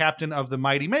the captain of the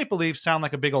mighty Maple Leafs sound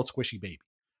like a big old squishy baby.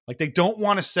 Like, they don't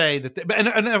want to say that.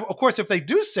 And of course, if they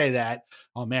do say that,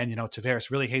 oh man,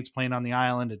 Tavares really hates playing on the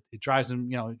island. It drives him,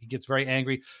 he gets very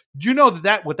angry.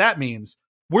 What that means?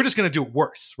 We're just going to do it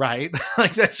worse, right?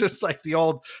 Like, that's just like the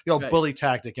old right. bully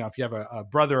tactic. If you have a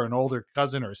brother, or an older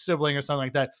cousin, or a sibling, or something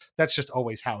like that, that's just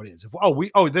always how it is.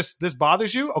 If this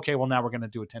bothers you, okay, well now we're going to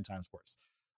do it 10 times worse.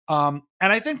 And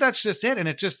I think that's just it. And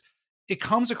it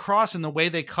comes across in the way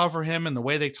they cover him and the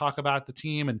way they talk about the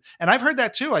team. And I've heard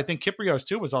that too. I think Kyprios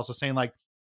too was also saying, like,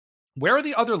 where are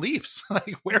the other Leafs?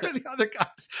 Like, where are the other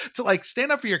guys to like stand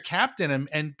up for your captain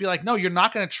and be like, no, you're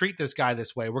not going to treat this guy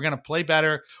this way. We're going to play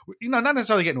better. Not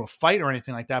necessarily get into a fight or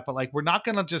anything like that, but like, we're not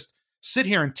going to just sit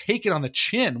here and take it on the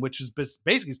chin, which is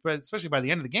basically, especially by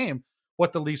the end of the game,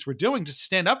 what the Leafs were doing. Just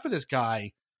stand up for this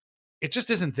guy. It just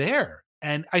isn't there.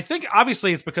 And I think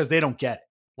obviously it's because they don't get it.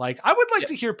 Like, I would like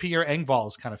to hear Pierre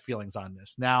Engvall's kind of feelings on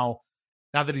this now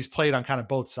that he's played on kind of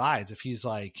both sides. If he's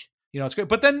like, it's great.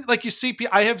 But then, like, you see,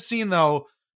 I have seen, though,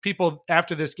 people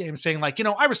after this game saying, like,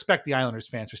 I respect the Islanders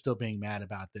fans for still being mad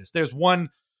about this. There's one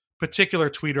particular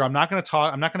tweeter. I'm not going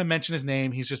to mention his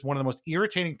name. He's just one of the most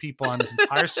irritating people on this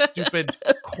entire stupid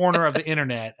corner of the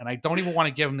internet. And I don't even want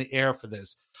to give him the air for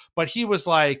this. But he was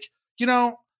like,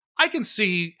 I can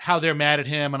see how they're mad at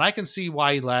him, and I can see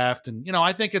why he left. And,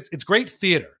 I think it's great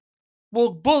theater.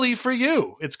 Well, bully for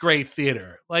you. It's great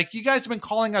theater. Like, you guys have been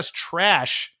calling us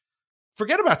trash.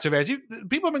 Forget about Tavares.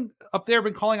 People have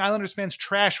been calling Islanders fans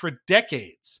trash for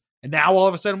decades. And now all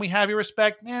of a sudden we have your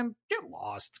respect. Man, get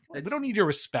lost. We don't need your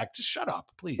respect. Just shut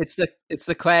up, please. It's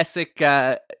the classic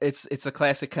it's a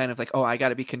classic kind of like, oh, I got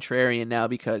to be contrarian now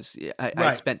because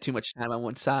I spent too much time on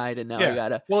one side and now I got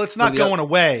to. Well, it's not going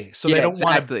away. So they don't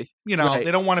want to, right.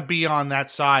 They don't want to be on that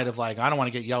side of like, I don't want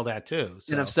to get yelled at too.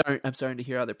 So. And I'm starting to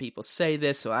hear other people say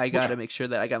this, so I got to make sure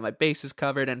that I got my bases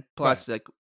covered, and plus like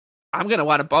I'm going to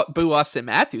want to boo Austin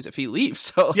Matthews if he leaves.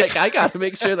 So like, I got to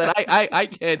make sure that I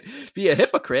can be a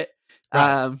hypocrite.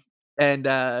 Right.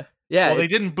 Well, they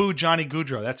didn't boo Johnny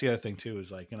Gaudreau. That's the other thing too,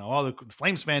 is like, all the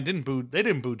Flames fan didn't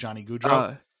boo Johnny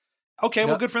Gaudreau. Okay,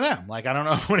 well, good for them. Like, I don't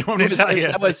know what do you want me to tell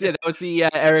you. That was the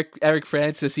Eric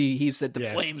Francis. He said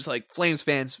the Flames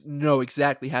fans know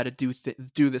exactly how to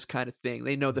do this kind of thing.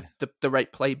 They know the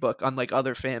right playbook, unlike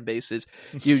other fan bases.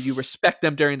 You respect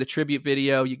them during the tribute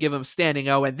video. You give him a standing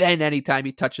O, and then anytime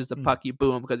he touches the puck, you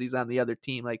boo him because he's on the other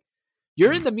team. Like,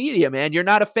 you're in the media, man. You're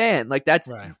not a fan. Like, that's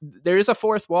right. There is a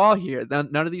fourth wall here.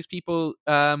 None of these people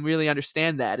really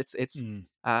understand that.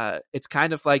 It's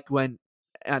kind of like when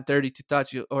on 32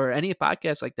 Thoughts or any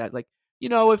podcast like that, like,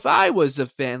 if I was a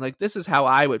fan, like, this is how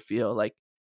I would feel. Like,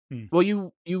 well,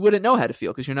 you wouldn't know how to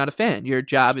feel because you're not a fan. Your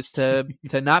job is to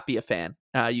not be a fan.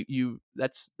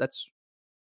 That's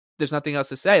there's nothing else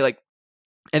to say. Like,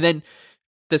 and then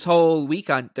this whole week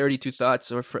on 32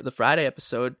 Thoughts or for the Friday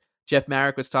episode, Jeff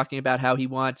Marek was talking about how he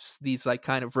wants these like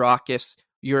kind of raucous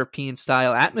European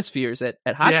style atmospheres at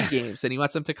hockey games, and he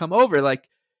wants them to come over. Like,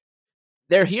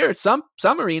 they're here at some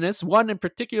arenas, one in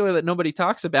particular that nobody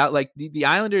talks about. Like the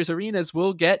Islanders arenas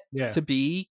will get to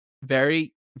be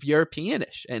very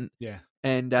Europeanish, and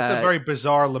it's a very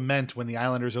bizarre lament when the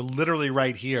Islanders are literally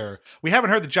right here. We haven't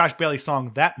heard the Josh Bailey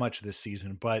song that much this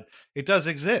season, but it does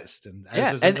exist, and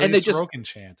they just Sorokin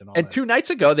chant and all. And that. 2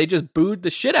 nights ago, they just booed the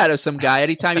shit out of some guy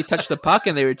anytime he touched the puck,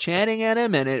 and they were chanting at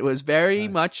him, and it was very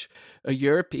much a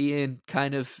European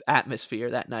kind of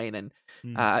atmosphere that night. And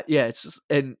it's just,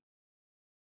 and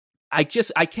I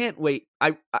can't wait.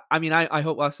 I mean, I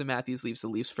hope Austin Matthews leaves the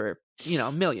Leafs for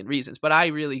a million reasons, but I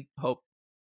really hope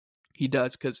he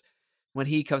does, because when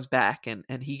he comes back and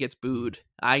he gets booed,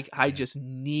 I just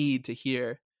need to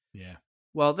hear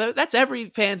Well, that's every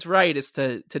fan's right, is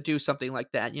to do something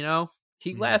like that.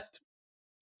 He left.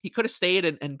 He could have stayed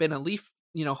and been a Leaf.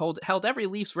 Held every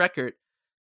Leafs record.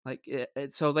 Like,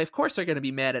 so of course they're going to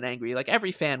be mad and angry, like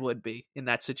every fan would be in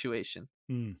that situation.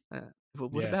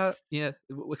 What about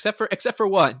except for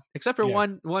one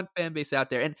fan base out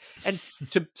there,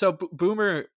 so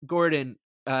Boomer Gordon,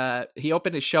 he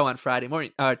opened his show on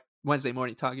Wednesday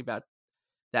morning, talking about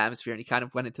the atmosphere, and he kind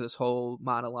of went into this whole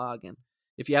monologue. And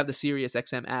if you have the Sirius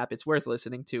XM app, it's worth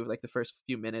listening to, like the first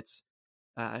few minutes,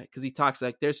 because he talks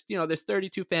like there's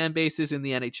 32 fan bases in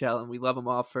the NHL, and we love them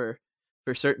all for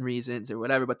certain reasons or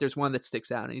whatever, but there's one that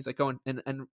sticks out. And he's like going, and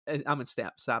I'm in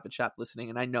Stop and Shop listening,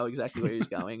 and I know exactly where he's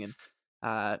going.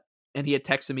 And he had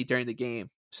texted me during the game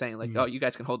saying like, "Oh, you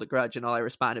guys can hold a grudge," and all I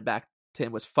responded back to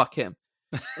him was "fuck him."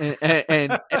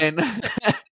 and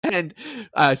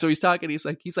so he's talking. He's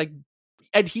like,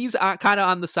 and he's kind of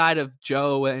on the side of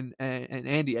Joe and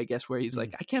Andy, I guess, where he's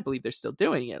like, I can't believe they're still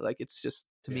doing it. Like, it's just,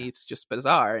 to me, it's just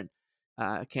bizarre. And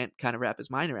can't kind of wrap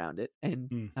his mind around it.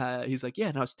 And he's like,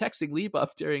 and I was texting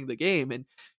Leboeuf during the game, and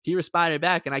he responded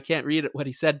back, and I can't read what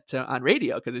he said on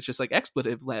radio because it's just like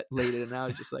expletive laden. And I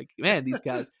was just like, man, these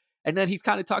guys. And then he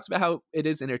kind of talks about how it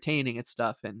is entertaining and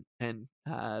stuff, and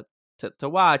to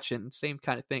watch, and same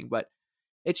kind of thing. But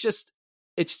it's just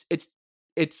it's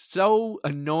so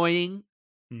annoying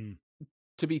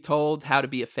to be told how to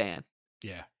be a fan.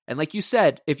 Yeah. And like you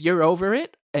said, if you're over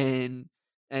it and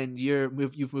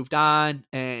you've moved on,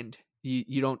 and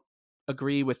you don't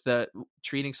agree with the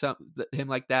treating him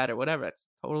like that or whatever, it's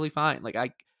totally fine.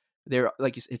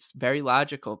 It's very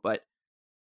logical, but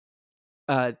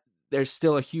there's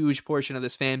still a huge portion of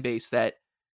this fan base that,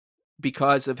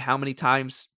 because of how many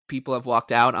times people have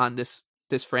walked out on this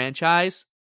franchise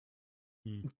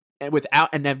and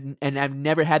I've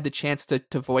never had the chance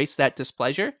to voice that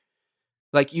displeasure.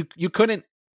 Like we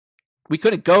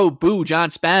couldn't go boo John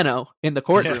Spano in the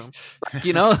courtroom.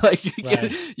 Yeah.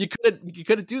 You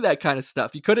couldn't do that kind of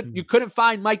stuff. You couldn't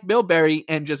find Mike Milbury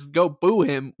and just go boo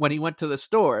him when he went to the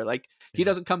store. Like, he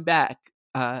doesn't come back.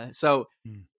 So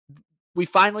we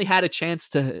finally had a chance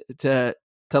to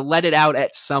let it out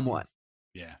at someone.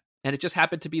 Yeah. And it just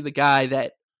happened to be the guy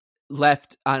that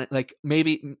left on, like,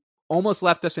 maybe almost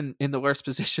left us in the worst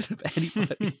position of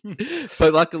anybody.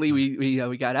 But luckily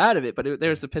we got out of it. But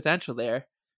there's the potential there.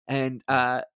 And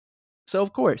so,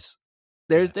 of course,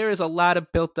 there is a lot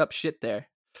of built up shit there.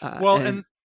 And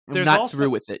there's not also,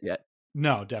 through with it yet.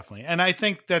 No, definitely. And I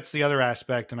think that's the other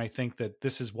aspect. And I think that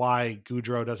this is why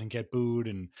Gaudreau doesn't get booed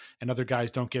and other guys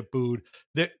don't get booed.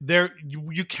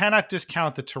 You cannot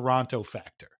discount the Toronto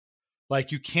factor.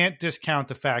 Like, you can't discount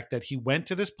the fact that he went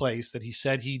to this place that he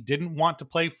said he didn't want to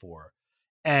play for.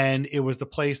 And it was the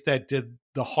place that did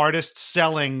the hardest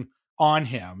selling on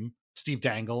him. Steve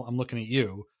Dangle, I'm looking at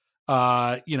you.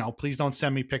 Please don't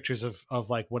send me pictures of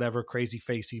like whatever crazy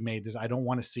face he made. I don't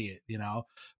want to see it,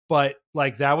 But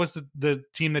like, that was the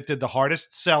team that did the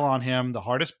hardest sell on him, the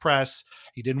hardest press.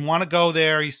 He didn't want to go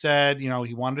there. He said, he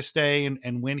wanted to stay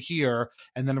and win here.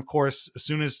 And then, of course, as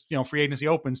soon as, free agency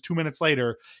opens, 2 minutes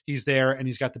later, he's there and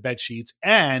he's got the bed sheets.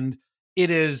 And it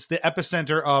is the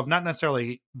epicenter of not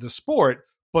necessarily the sport,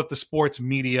 but the sports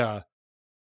media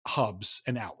hubs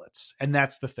and outlets. And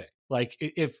that's the thing. Like,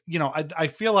 if, I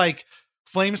feel like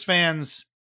Flames fans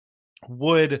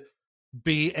would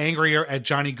be angrier at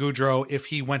Johnny Gaudreau if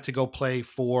he went to go play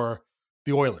for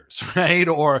the Oilers, right?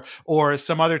 Or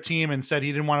some other team and said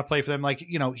he didn't want to play for them. Like,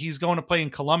 he's going to play in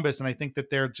Columbus. And I think that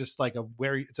they're just like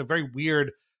it's a very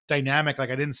weird dynamic.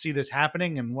 Like, I didn't see this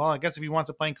happening. And well, I guess if he wants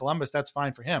to play in Columbus, that's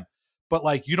fine for him. But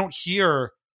like, you don't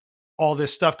hear all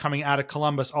this stuff coming out of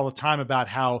Columbus all the time about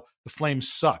how the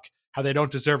Flames suck, how they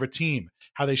don't deserve a team,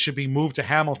 how they should be moved to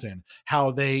Hamilton, how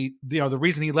they, the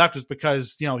reason he left was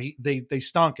because, they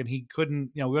stunk and he couldn't,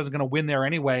 he wasn't going to win there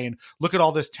anyway. And look at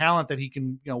all this talent that he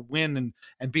can, win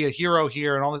and be a hero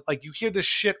here and all this. Like, you hear this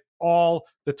shit all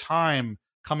the time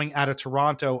coming out of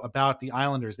Toronto about the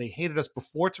Islanders. They hated us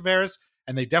before Tavares,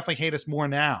 and they definitely hate us more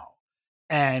now.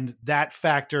 And that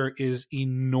factor is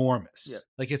enormous. Yeah.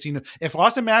 Like, if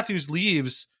Austin Matthews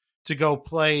leaves to go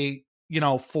play,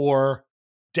 for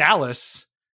Dallas,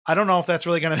 I don't know if that's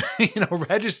really going to,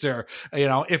 register.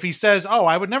 If he says, "Oh,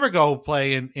 I would never go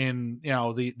play in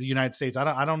the United States.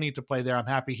 I don't need to play there. I'm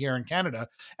happy here in Canada."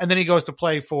 And then he goes to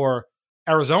play for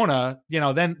Arizona.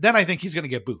 Then I think he's going to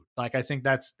get booed. Like, I think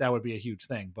that would be a huge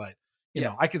thing. But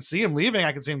I could see him leaving.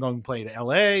 I could see him going to play to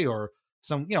LA or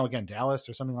some, again, Dallas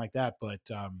or something like that. But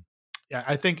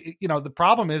I think the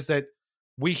problem is that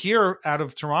we hear out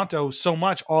of Toronto so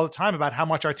much all the time about how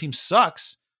much our team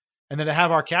sucks. And then to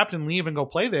have our captain leave and go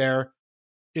play there,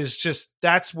 is just,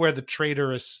 that's where the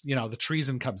traitorous, the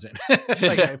treason comes in,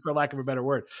 like, for lack of a better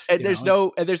word. And there's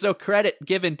no credit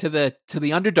given to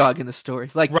the underdog in the story.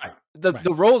 Like, right.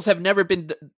 The roles have never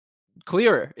been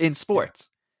clearer in sports.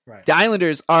 Yeah. Right. The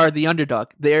Islanders are the underdog.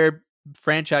 Their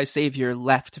franchise savior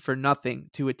left for nothing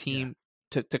to a team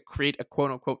to create a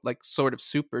quote unquote like sort of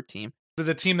super team.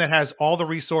 The team that has all the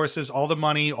resources, all the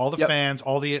money, all the fans,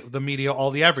 all the media,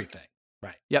 all the everything.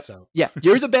 Right. Yep. So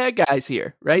you're the bad guys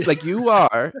here, right? Like you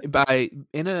are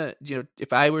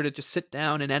if I were to just sit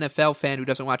down an NFL fan who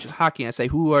doesn't watch hockey and I say,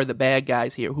 who are the bad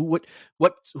guys here?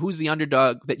 Who's the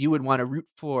underdog that you would want to root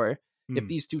for if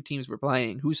these two teams were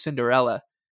playing? Who's Cinderella?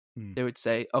 They would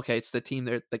say, okay, it's the team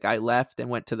that the guy left and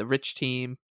went to the rich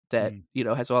team that,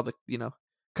 has all the,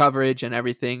 coverage and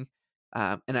everything.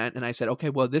 And I said, okay,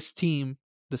 well, this team,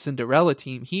 the Cinderella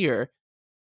team here,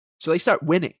 so they start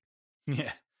winning.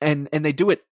 Yeah. And they do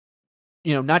it,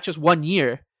 not just 1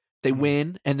 year. They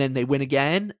win, and then they win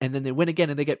again, and then they win again,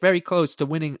 and they get very close to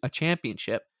winning a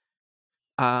championship.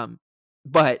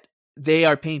 But they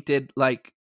are painted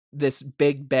like this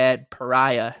big bad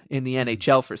pariah in the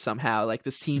NHL for somehow, like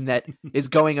this team that is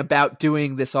going about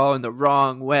doing this all in the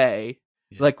wrong way.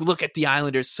 Yeah. Like, look at the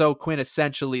Islanders so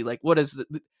quintessentially, like what is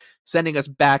sending us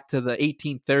back to the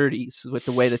 1830s with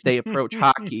the way that they approach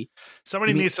hockey.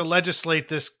 Somebody needs to legislate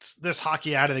this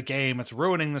hockey out of the game. It's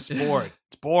ruining the sport.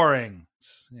 It's boring.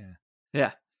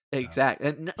 Yeah, exactly.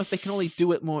 And if they can only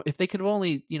do it more, if they could have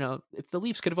only, if the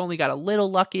Leafs could have only got a little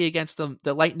lucky against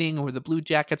the Lightning or the Blue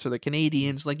Jackets or the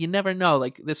Canadians, like you never know.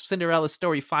 Like this Cinderella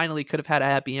story finally could have had a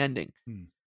happy ending.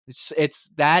 It's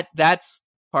that's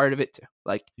part of it too.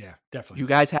 Like, yeah, definitely. You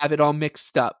guys have it all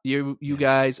mixed up. You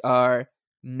guys are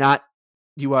not.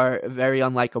 You are very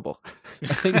unlikable. I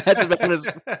think that's about as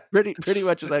pretty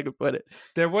much as I could put it.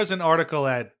 There was an article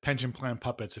at Pension Plan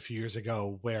Puppets a few years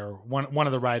ago where one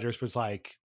of the writers was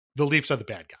like, "The Leafs are the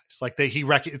bad guys." Like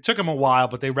it took them a while,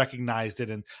 but they recognized it,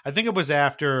 and I think it was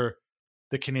after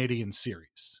the Canadian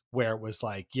series where it was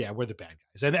like, "Yeah, we're the bad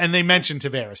guys," and they mentioned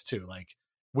Tavares too. Like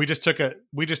we just took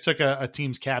a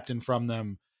team's captain from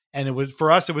them, and it was,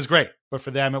 for us it was great, but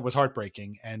for them it was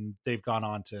heartbreaking, and they've gone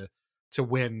on to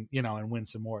win, and win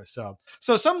some more. So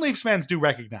some Leafs fans do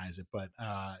recognize it, but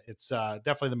it's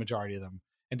definitely the majority of them,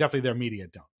 and definitely their media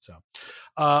don't. So,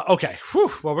 okay.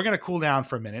 Whew. Well, we're going to cool down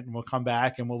for a minute, and we'll come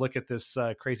back and we'll look at this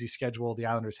crazy schedule the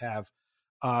Islanders have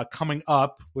coming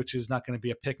up, which is not going to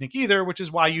be a picnic either, which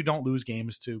is why you don't lose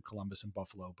games to Columbus and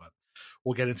Buffalo, but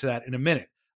we'll get into that in a minute.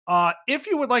 If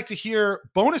you would like to hear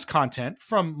bonus content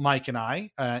from Mike and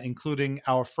I, including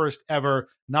our first ever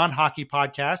non-hockey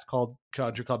podcast called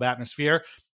Country Club Atmosphere,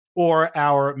 or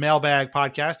our mailbag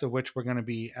podcast, of which we're going to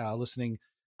be listening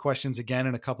questions again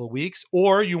in a couple of weeks,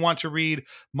 or you want to read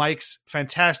Mike's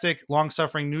fantastic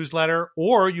long-suffering newsletter,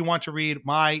 or you want to read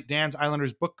my Dan's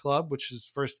Islanders book club, which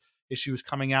is first issue is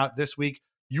coming out this week,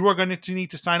 you are going to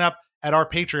need to sign up at our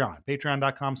Patreon,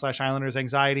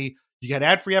 patreon.com/IslandersAnxiety. You get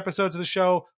ad-free episodes of the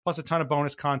show, plus a ton of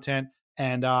bonus content,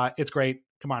 and it's great.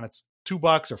 Come on, it's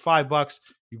 $2 or $5.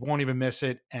 You won't even miss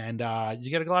it, and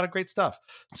you get a lot of great stuff.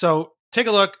 So take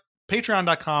a look,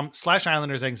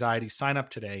 patreon.com/IslandersAnxiety. Sign up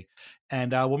today,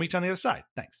 and we'll meet you on the other side.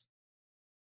 Thanks.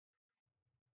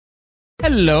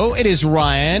 Hello, it is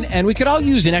Ryan, and we could all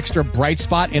use an extra bright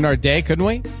spot in our day, couldn't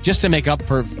we? Just to make up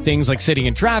for things like sitting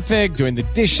in traffic, doing the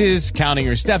dishes, counting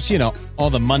your steps,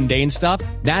 all the mundane stuff.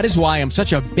 That is why I'm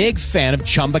such a big fan of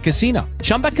Chumba Casino.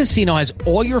 Chumba Casino has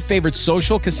all your favorite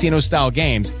social casino-style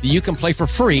games that you can play for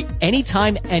free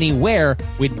anytime, anywhere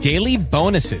with daily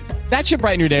bonuses. That should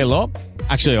brighten your day a little.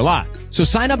 Actually, a lot. So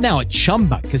sign up now at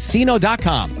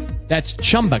ChumbaCasino.com. That's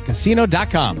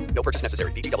ChumbaCasino.com. No purchase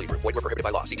necessary. VGW Group. Void where prohibited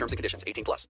by law. See terms and conditions.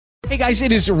 18+. Hey guys,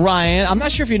 it is Ryan. I'm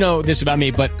not sure if you know this about me,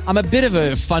 but I'm a bit of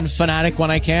a fun fanatic when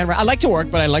I can. I like to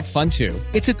work, but I like fun too.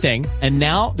 It's a thing. And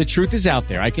now the truth is out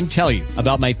there. I can tell you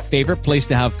about my favorite place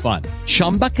to have fun.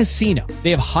 Chumba Casino. They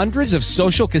have hundreds of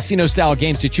social casino style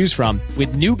games to choose from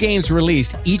with new games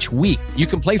released each week. You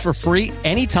can play for free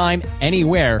anytime,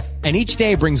 anywhere. And each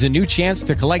day brings a new chance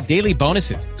to collect daily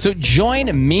bonuses. So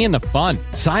join me in the fun.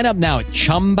 Sign up now at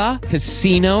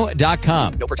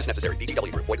ChumbaCasino.com. No purchase necessary.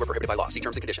 VGW Group. Void where prohibited by law. See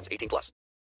terms and conditions. 18+.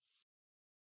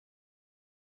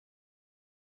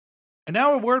 And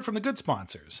now a word from the good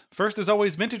sponsors. First, as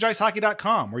always,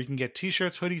 VintageIceHockey.com, where you can get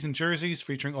t-shirts, hoodies, and jerseys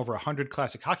featuring over 100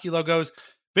 classic hockey logos.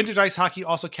 Vintage Ice Hockey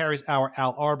also carries our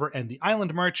Al Arbor and the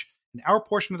Island merch, and our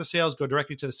portion of the sales go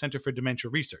directly to the Center for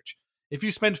Dementia Research. If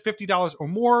you spend $50 or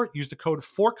more, use the code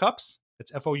 4CUPS,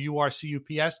 that's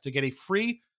FOURCUPS, to get a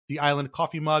free The Island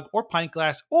coffee mug or pint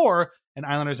glass or an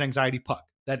Islanders Anxiety puck.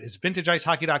 That is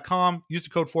VintageIceHockey.com. Use the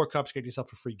code 4CUPS, get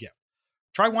yourself a free gift.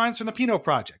 Try wines from the Pinot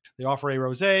Project. They offer a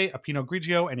Rosé, a Pinot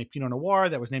Grigio, and a Pinot Noir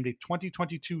that was named a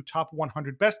 2022 Top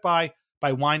 100 Best Buy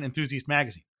by Wine Enthusiast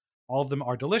magazine. All of them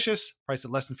are delicious, priced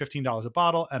at less than $15 a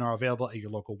bottle, and are available at your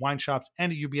local wine shops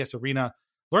and at UBS Arena.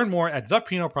 Learn more at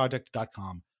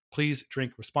thepinotproject.com. Please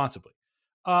drink responsibly.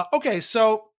 Okay,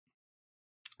 so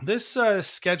this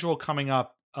schedule coming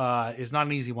up is not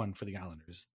an easy one for the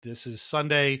Islanders. This is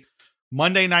Sunday.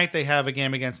 Monday night, they have a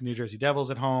game against the New Jersey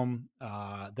Devils at home.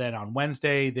 Then on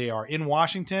Wednesday, they are in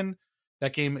Washington.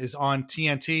 That game is on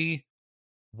TNT.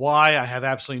 Why? I have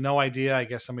absolutely no idea. I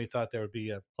guess somebody thought there would be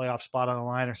a playoff spot on the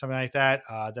line or something like that.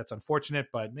 That's unfortunate,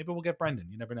 but maybe we'll get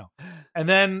Brendan. You never know. And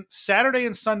then Saturday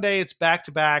and Sunday, it's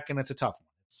back-to-back, and it's a tough one.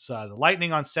 It's the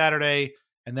Lightning on Saturday,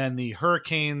 and then the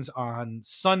Hurricanes on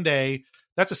Sunday.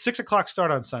 That's a 6 o'clock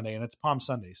start on Sunday, and it's Palm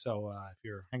Sunday. So if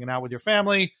you're hanging out with your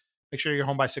family, make sure you're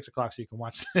home by 6 o'clock so you can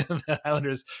watch the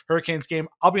Islanders Hurricanes game.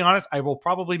 I'll be honest, I will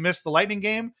probably miss the Lightning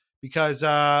game because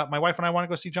my wife and I want to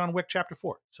go see John Wick Chapter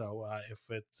 4. So if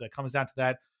it comes down to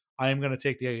that, I am going to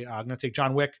take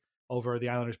John Wick over the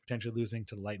Islanders potentially losing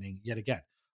to the Lightning yet again.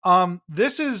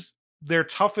 This is their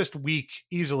toughest week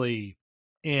easily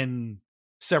in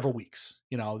several weeks.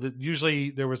 Usually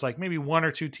there was like maybe one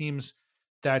or two teams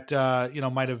that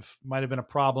might have been a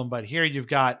problem, but here you've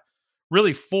got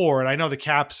really four, and I know the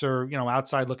Caps are,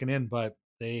 outside looking in, but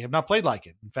they have not played like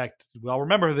it. In fact, we all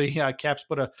remember the Caps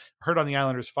put a hurt on the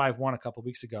Islanders 5-1 a couple of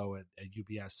weeks ago at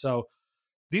UBS. So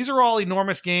these are all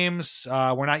enormous games.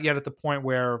 We're not yet at the point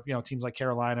where, teams like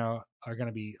Carolina are going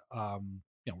to be,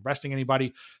 resting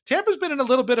anybody. Tampa's been in a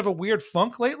little bit of a weird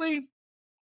funk lately.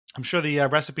 I'm sure the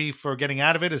recipe for getting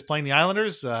out of it is playing the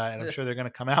Islanders, and I'm sure they're going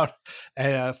to come out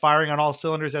firing on all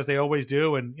cylinders as they always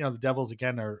do. And the Devils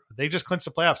again they just clinched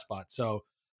the playoff spot, so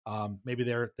maybe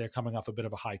they're coming off a bit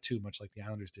of a high too, much like the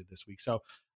Islanders did this week. So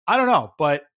I don't know,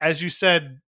 but as you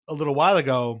said a little while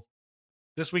ago,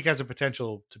 this week has a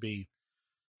potential to be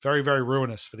very, very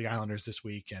ruinous for the Islanders this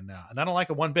week, and I don't like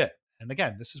it one bit. And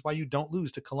again, this is why you don't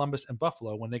lose to Columbus and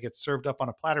Buffalo when they get served up on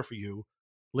a platter for you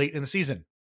late in the season.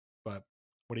 But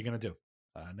what are you going to do?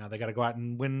 Now they got to go out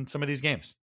and win some of these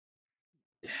games.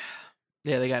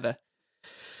 Yeah, they got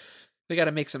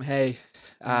to make some hay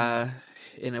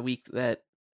in a week that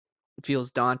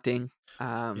feels daunting.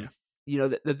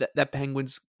 That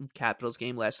Penguins Capitals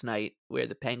game last night where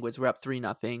the Penguins were up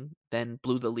 3-0, then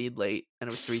blew the lead late and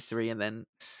it was 3-3, and then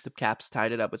the Caps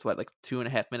tied it up with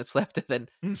 2.5 minutes left, and then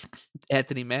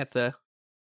Anthony Mantha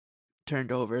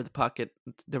turned over the puck at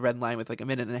the red line with a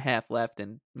minute and a half left,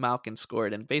 and Malkin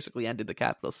scored and basically ended the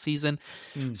Capitals season.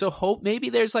 So maybe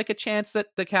there's a chance that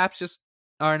the Caps just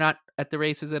are not at the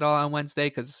races at all on Wednesday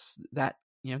because that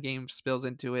game spills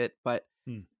into it. But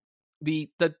the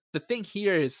thing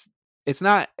here is it's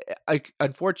not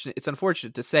unfortunate. It's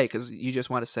unfortunate to say because you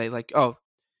just want to say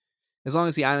as long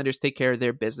as the Islanders take care of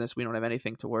their business, we don't have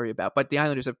anything to worry about. But the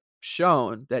Islanders have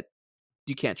shown that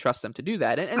you can't trust them to do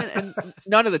that. And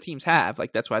none of the teams have.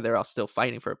 That's why they're all still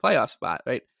fighting for a playoff spot,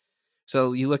 right?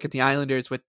 So you look at the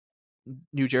Islanders with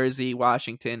New Jersey,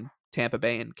 Washington, Tampa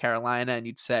Bay, and Carolina, and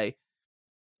you'd say,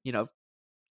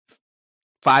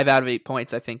 5 out of 8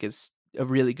 points, I think, is a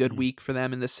really good week for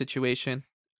them in this situation.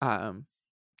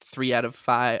 3 out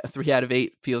of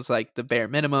 8 feels like the bare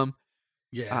minimum.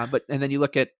 Yeah. And then you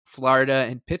look at Florida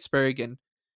and Pittsburgh, and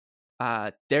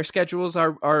their schedules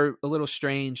are a little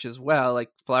strange as well.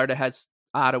 Florida has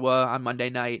Ottawa on Monday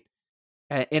night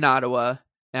in Ottawa.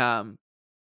 And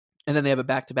then they have a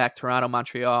back-to-back Toronto,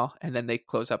 Montreal, and then they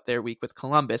close up their week with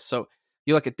Columbus. So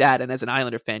you look at that, and as an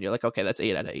Islander fan, you're like, okay, that's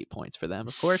 8 out of 8 points for them,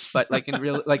 of course. But in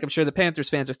real, I'm sure the Panthers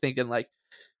fans are thinking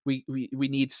we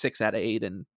need 6 out of 8,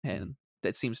 and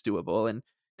that seems doable. And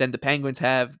then the Penguins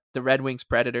have the Red Wings,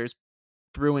 Predators,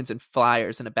 Bruins, and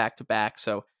Flyers in a back-to-back.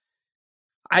 So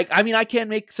I can't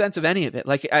make sense of any of it.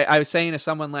 I was saying to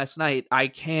someone last night, I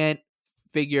can't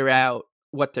figure out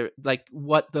what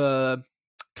the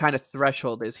kind of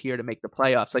threshold is here to make the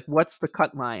playoffs. What's the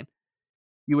cut line?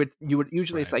 You would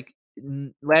usually right.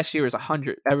 It's last year was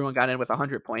 100. Everyone got in with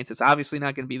 100 points. It's obviously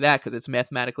not going to be that because it's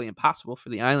mathematically impossible for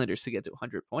the Islanders to get to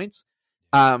 100 points.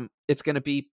 It's going to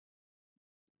be,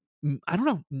 I don't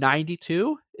know,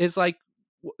 92 is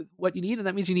what you need, and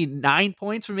that means you need 9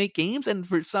 points from 8 games, and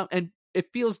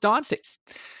it feels daunting.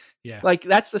 Yeah.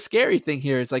 That's the scary thing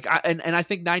here is I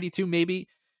think 92 maybe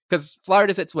because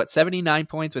Florida's at 79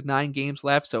 points with 9 games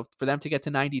left. So for them to get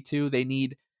to 92, they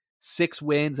need 6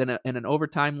 wins and an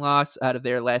overtime loss out of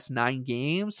their last 9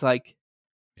 games. So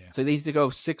they need to go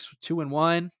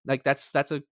 6-2-1.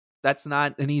 That's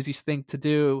not an easy thing to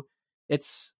do.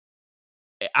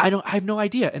 I have no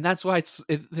idea. And that's why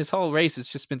this whole race has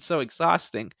just been so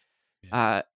exhausting.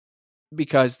 Yeah.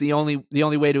 because the only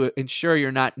way to ensure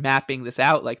you're not mapping this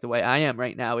out like the way I am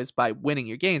right now is by winning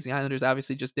your games. The Islanders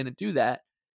obviously just didn't do that.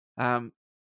 And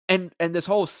this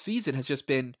whole season has just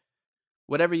been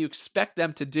whatever you expect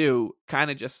them to do,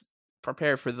 kind of just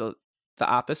prepare for the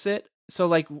opposite. So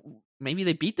like maybe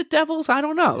they beat the Devils. I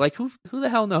don't know. Like who the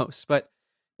hell knows? But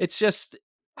it's just,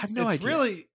 I have no idea.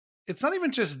 Really, it's not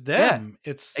even just them.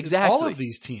 Yeah, it's exactly all of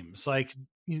these teams. Like,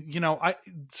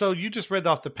 so you just read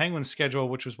off the Penguins schedule,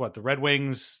 which was what, the Red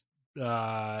Wings,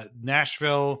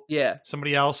 Nashville,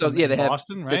 somebody else. So they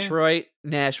Boston, have right? Detroit,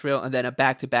 Nashville, and then a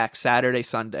back-to-back Saturday,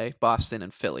 Sunday, Boston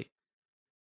and Philly.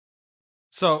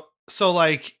 So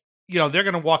like, they're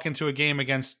going to walk into a game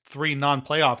against 3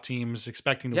 non-playoff teams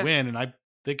expecting to win, and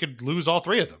they could lose all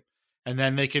 3 of them. And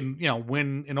then they can,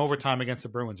 win in overtime against the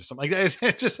Bruins or something like that.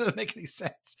 It just doesn't make any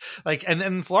sense. Like, and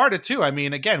then Florida too. I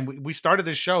mean, again, we started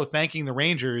this show thanking the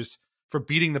Rangers for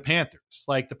beating the Panthers.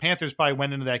 Like the Panthers probably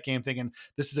went into that game thinking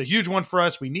this is a huge one for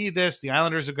us. We need this. The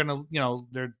Islanders are going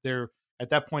to, they're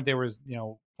at that point they were,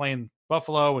 playing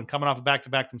Buffalo and coming off a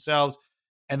back-to-back themselves.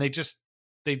 And they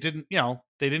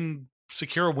didn't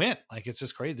secure a win. Like it's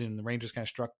just crazy. And the Rangers kind of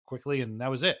struck quickly and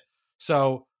that was it.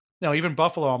 So, even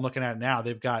Buffalo, I'm looking at now,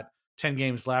 they've got 10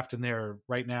 games left and they're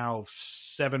right now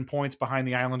 7 points behind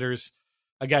the Islanders.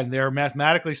 Again, they're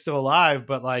mathematically still alive,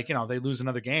 but like, they lose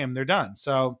another game, they're done.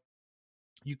 So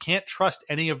you can't trust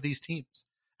any of these teams.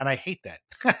 And I hate that.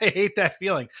 I hate that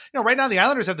feeling. Right now the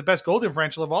Islanders have the best goal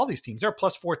differential of all these teams. They're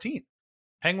plus 14.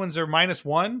 Penguins are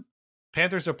 -1.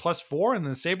 Panthers are plus 4 and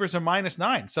the Sabres are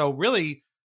 -9. So really,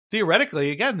 theoretically,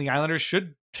 again, the Islanders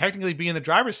should technically be in the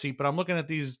driver's seat, but I'm looking at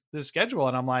this schedule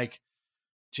and I'm like,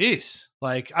 geez,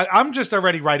 like I'm just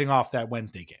already writing off that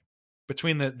Wednesday game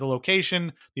between the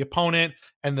location, the opponent,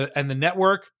 and the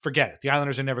network. Forget it. The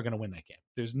Islanders are never going to win that game.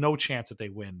 There's no chance that they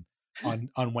win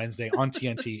on Wednesday on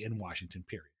TNT in Washington,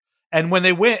 period. And when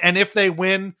they win, and if they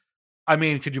win, I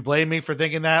mean, could you blame me for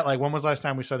thinking that? Like, when was the last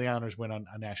time we saw the Islanders win on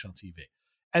national TV?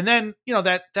 And then,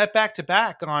 that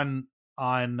back-to-back on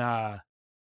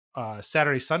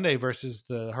Saturday, Sunday versus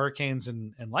the Hurricanes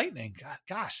and Lightning.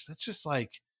 Gosh, that's just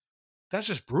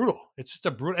brutal. It's just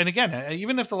a brutal. And again,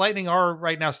 even if the Lightning are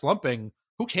right now slumping,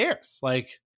 who cares?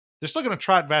 Like they're still going to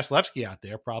trot Vasilevsky out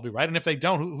there probably, right? And if they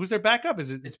don't, who's their backup? It's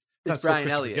not Brian Christopher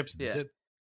Elliott. Gibson, Yeah. is it?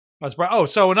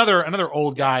 So another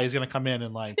old guy is going to come in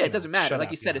and like. Yeah, it doesn't matter.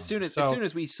 Like you said, as soon as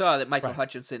as we saw that Michael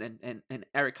Hutchinson and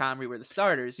Eric Comrie were the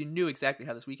starters, you knew exactly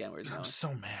how this weekend was going. I'm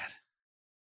so mad.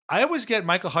 I always get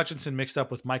Michael Hutchinson mixed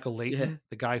up with Michael Leighton,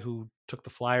 the guy who took the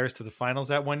Flyers to the finals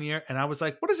that one year. And I was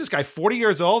like, what is this guy, 40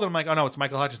 years old? And I'm like, oh, no, it's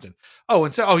Michael Hutchinson.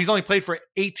 He's only played for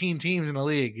 18 teams in the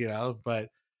league, but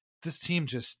this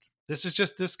is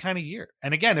just this kind of year.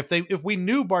 And again, if we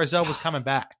knew Barzal was coming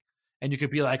back and you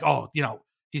could be like,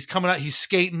 he's coming out, he's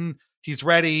skating, he's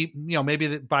ready,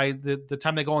 maybe by the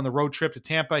time they go on the road trip to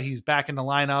Tampa, he's back in the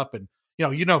lineup and,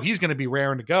 he's going to be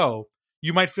raring to go.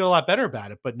 You might feel a lot better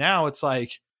about it. But now it's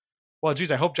like, well,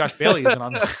 geez, I hope Josh Bailey isn't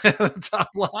on the top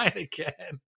line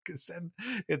again because then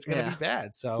it's going to be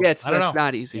bad. So it's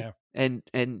not easy. Yeah.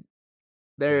 And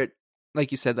they're, like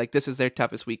you said, like this is their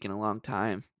toughest week in a long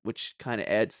time, which kind of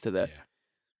adds to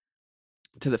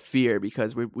the fear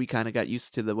because we kind of got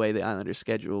used to the way the Islanders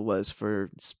schedule was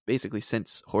for basically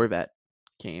since Horvat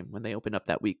came when they opened up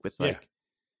that week with who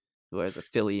was a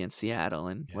Philly and Seattle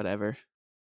and whatever.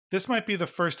 This might be the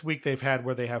first week they've had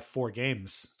where they have 4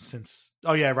 games since.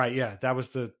 Oh yeah, right. Yeah, that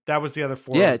was the other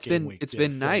 4. Yeah, it's game been week. It's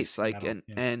been nice. Like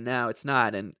and now it's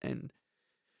not. And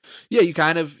you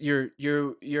kind of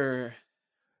their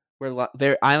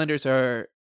Islanders are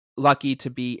lucky to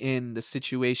be in the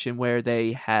situation where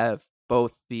they have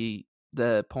both the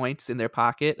points in their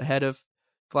pocket ahead of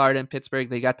Florida and Pittsburgh.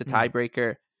 They got the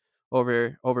tiebreaker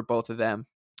over both of them.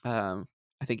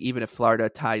 I think even if Florida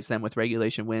ties them with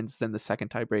regulation wins, then the second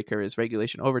tiebreaker is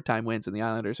regulation overtime wins, and the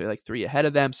Islanders are like 3 ahead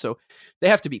of them. So they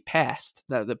have to be past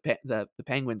the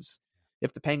Penguins.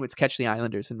 If the Penguins catch the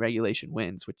Islanders in regulation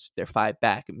wins, which they're 5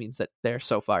 back, it means that they're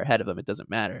so far ahead of them, it doesn't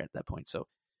matter at that point. So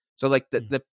like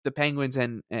the Penguins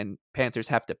and Panthers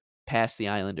have to pass the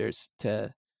Islanders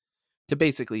to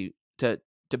basically to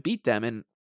beat them, and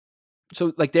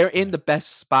so like they're in the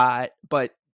best spot,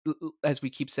 but as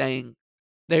we keep saying,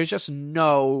 there's just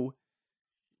no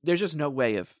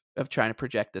way of trying to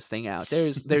project this thing out.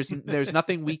 There's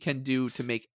nothing we can do to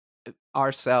make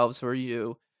ourselves or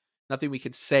you, nothing we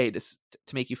can say to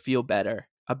make you feel better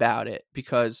about it,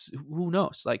 because who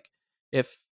knows? Like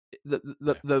if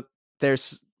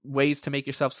there's ways to make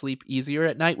yourself sleep easier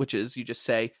at night, which is you just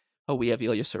say, oh, we have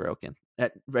Ilya Sorokin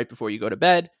right before you go to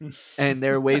bed. And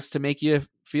there are ways to make you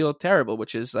feel terrible,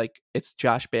 which is like it's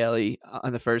Josh Bailey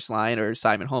on the first line or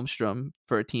Simon Holmstrom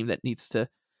for a team that needs to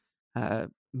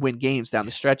win games down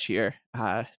the stretch here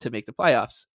to make the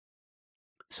playoffs.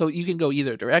 So you can go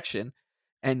either direction,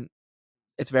 and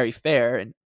it's very fair.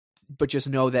 But just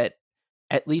know that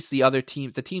at least the other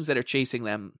teams, the teams that are chasing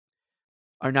them,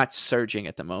 are not surging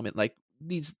at the moment. Like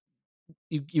these,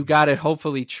 you got to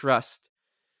hopefully trust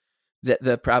that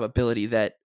the probability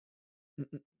that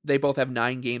they both have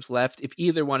 9 games left. If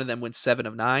either one of them wins 7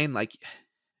 of 9, like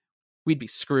we'd be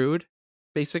screwed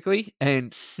basically.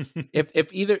 And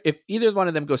if either one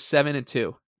of them goes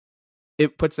 7-2,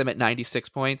 it puts them at 96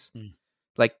 points.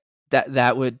 Like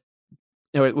that would,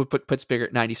 it would put Pittsburgh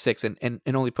at 96 and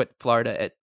only put Florida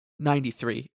at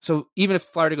 93. So even if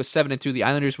Florida goes 7-2, the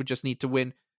Islanders would just need to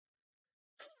win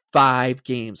 5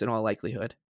 games in all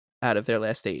likelihood out of their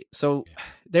last 8. So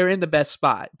they're in the best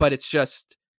spot, but it's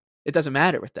just, it doesn't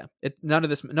matter with them. None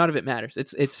of it matters.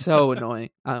 It's so annoying.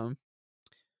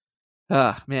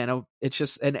 It's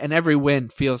just, and every win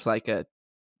feels like it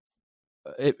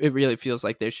really feels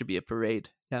like there should be a parade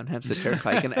down Hempstead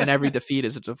Turnpike, and every defeat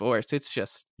is a divorce. It's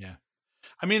just, yeah.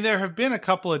 I mean, there have been a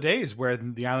couple of days where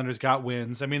the Islanders got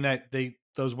wins. I mean,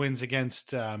 those wins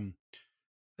against Anaheim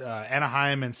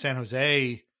and San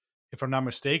Jose, if I'm not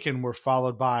mistaken, were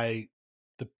followed by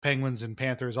the Penguins and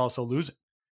Panthers also losing.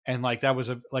 And like that was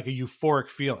a euphoric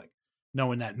feeling,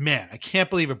 knowing that, man, I can't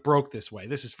believe it broke this way.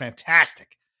 This is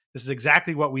fantastic. This is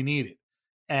exactly what we needed.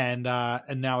 And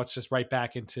now it's just right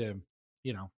back into,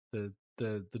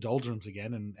 the doldrums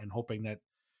again, and hoping that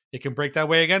it can break that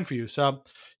way again for you. So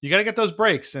you got to get those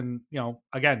breaks. And,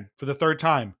 again, for the third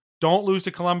time, don't lose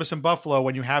to Columbus and Buffalo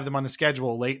when you have them on the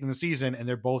schedule late in the season and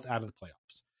they're both out of the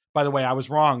playoffs. By the way, I was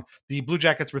wrong. The Blue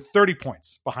Jackets were 30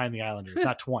 points behind the Islanders,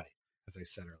 not 20, as I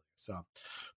said earlier. So,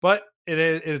 but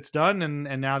it's done.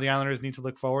 And now the Islanders need to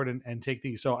look forward and take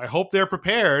these. So I hope they're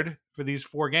prepared for these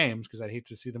 4 games, because I'd hate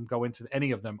to see them go into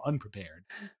any of them unprepared.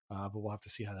 But we'll have to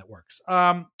see how that works.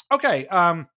 Okay.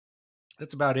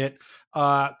 That's about it.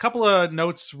 A couple of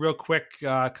notes real quick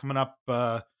coming up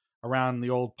around the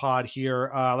old pod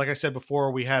here. Like I said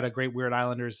before, we had a great Weird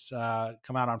Islanders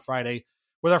come out on Friday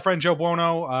with our friend Joe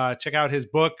Buono. Check out his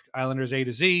book, Islanders A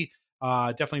to Z.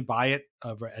 Definitely buy it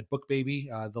at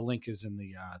BookBaby. The link is in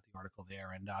the article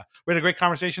there. And we had a great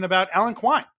conversation about Alan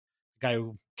Quine, the guy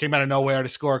who came out of nowhere to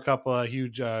score a couple of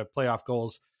huge playoff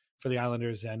goals for the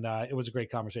Islanders, and it was a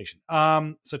great conversation.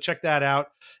 So check that out.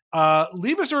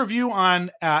 Leave us a review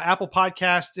on Apple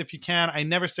Podcasts if you can. I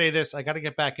never say this. I got to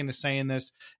get back into saying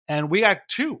this. And we got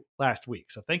 2 last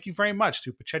week. So thank you very much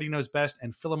to Pachetti Knows Best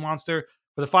and Phil Monster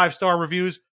for the 5-star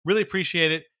reviews. Really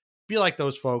appreciate it. Be like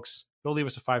those folks. Go leave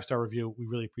us a 5-star review. We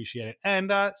really appreciate it.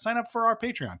 And sign up for our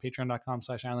Patreon,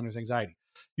 patreon.com/IslandersAnxiety.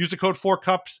 Use the code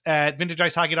 4CUPS at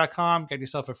VintageIceHockey.com. Get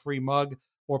yourself a free mug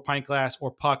or pint glass or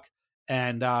puck.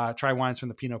 And try wines from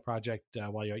the Pinot Project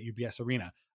while you're at UBS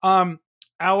Arena.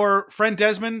 Our friend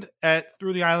Desmond at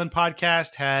Through the Island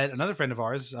podcast had another friend of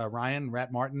ours, Ryan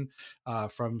Rat Martin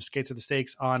from Skates of the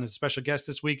Stakes, on as a special guest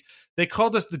this week. They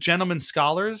called us the Gentlemen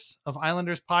Scholars of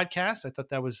Islanders podcast. I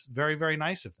thought that was very, very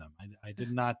nice of them. I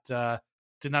did not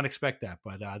expect that,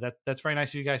 but that's very nice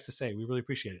of you guys to say. We really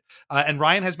appreciate it. And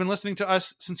Ryan has been listening to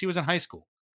us since he was in high school,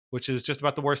 which is just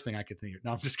about the worst thing I could think of.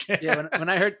 No, I'm just kidding. Yeah, when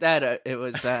I heard that, it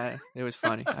was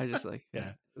funny. I just like,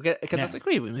 yeah, because I was like,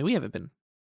 wait, we haven't been,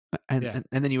 and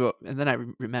then I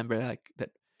remember like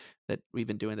that we've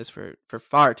been doing this for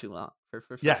far too long, for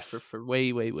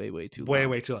way too long,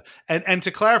 way too long. And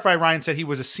to clarify, Ryan said he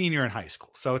was a senior in high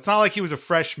school, so it's not like he was a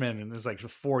freshman and it was like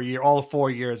all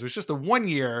 4 years. It was just the 1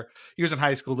 year he was in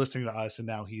high school listening to us, and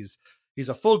now he's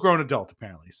a full grown adult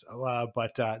apparently. So,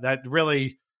 but that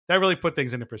really put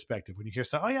things into perspective when you hear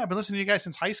oh yeah, I've been listening to you guys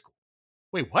since high school.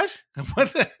 Wait, what?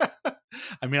 What?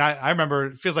 I mean, I remember,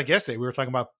 it feels like yesterday we were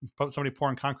talking about somebody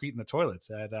pouring concrete in the toilets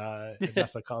at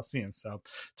Nassau Coliseum. So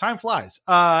time flies.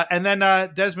 And then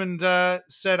Desmond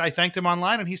said I thanked him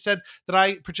online, and he said that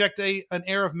I project an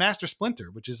air of Master Splinter,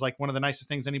 which is like one of the nicest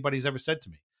things anybody's ever said to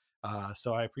me.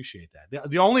 So I appreciate that.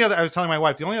 The only other, I was telling my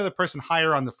wife, the only other person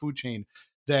higher on the food chain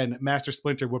than Master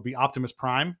Splinter would be Optimus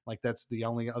Prime. Like that's the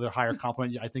only other higher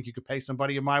compliment I think you could pay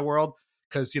somebody in my world.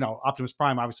 Because, Optimus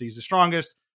Prime, obviously he's the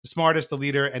strongest, the smartest, the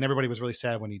leader, and everybody was really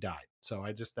sad when he died. So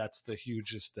that's the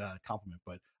hugest compliment.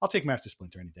 But I'll take Master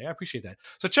Splinter any day. I appreciate that.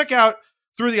 So check out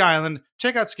Through the Island,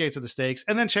 check out Skates of the Stakes,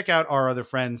 and then check out our other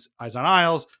friends, Eyes on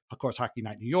Isles, of course, Hockey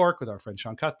Night New York with our friend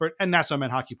Sean Cuthbert, and Nassau Men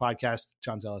Hockey Podcast.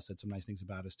 John Zella said some nice things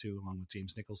about us too, along with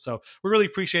James Nichols. So we really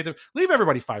appreciate them. Leave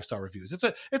everybody 5-star reviews.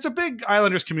 It's a big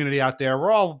Islanders community out there.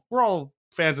 We're all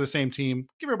fans of the same team.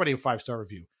 Give everybody a 5-star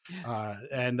review.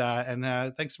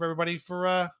 And thanks for everybody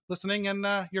for listening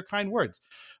and your kind words.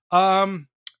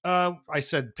 I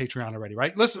said Patreon already,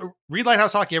 right? Listen, read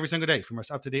Lighthouse Hockey every single day for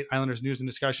most up-to-date Islanders news and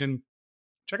discussion.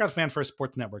 Check out Fan First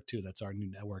Sports Network too. That's our new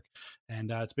network,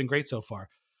 and it's been great so far.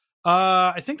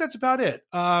 I think that's about it.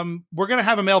 We're going to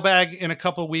have a mailbag in a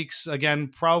couple of weeks. Again,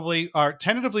 probably are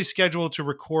tentatively scheduled to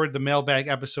record the mailbag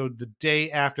episode the day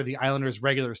after the Islanders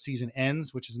regular season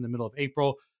ends, which is in the middle of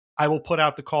April. I will put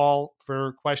out the call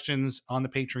for questions on the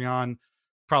Patreon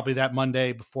probably that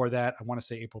Monday. Before that, I want to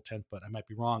say April 10th, but I might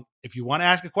be wrong. If you want to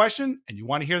ask a question and you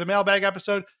want to hear the mailbag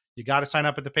episode, you got to sign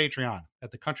up at the Patreon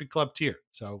at the Country Club tier.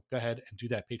 So go ahead and do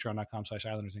that.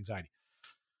 Patreon.com/IslandersAnxiety.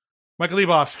 Michael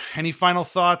Leboff, any final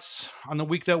thoughts on the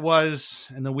week that was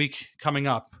and the week coming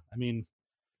up? I mean,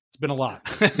 it's been a lot.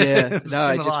 Yeah, no,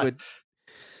 I just would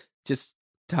just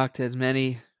talk to as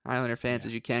many Islander fans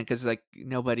as you can, because like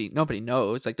nobody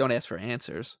knows. Like, don't ask for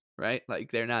answers, right?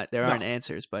 Like there aren't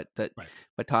answers, but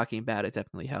talking about it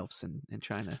definitely helps, and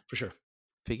trying to for sure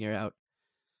figure out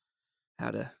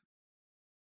how to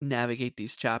navigate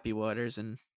these choppy waters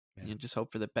and just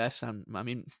hope for the best. I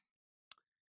mean,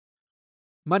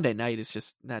 Monday night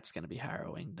is that's going to be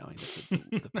harrowing, knowing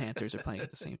that the Panthers are playing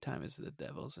at the same time as the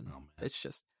Devils, and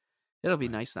it'll be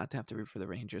nice not to have to root for the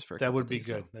Rangers for. That would be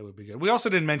good. That would be good. We also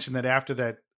didn't mention that after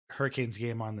that Hurricanes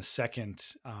game on the 2nd,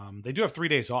 they do have 3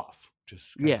 days off, which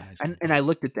is nice. And I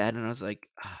looked at that and I was like,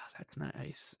 that's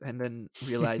nice, and then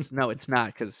realized no, it's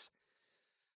not, because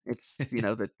it's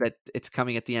that it's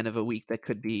coming at the end of a week that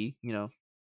could be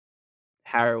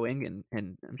harrowing,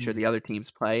 and I'm sure the other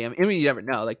teams play. I mean, you never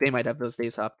know. Like, they might have those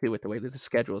days off too, with the way that the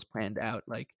schedule is planned out.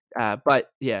 Like, but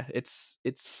yeah, it's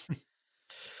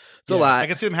a lot. I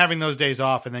can see them having those days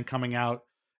off and then coming out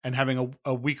and having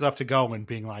a week left to go and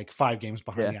being like 5 games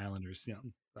behind the Islanders.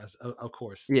 That's, of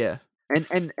course. Yeah,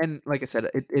 and like I said,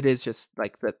 it is just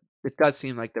like that. It does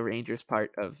seem like the Rangers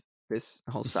part of this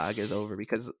whole saga is over,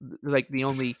 because like the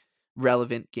only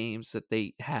relevant games that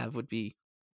they have would be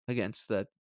against the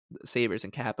Sabres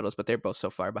and Capitals, but they're both so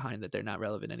far behind that they're not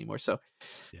relevant anymore. So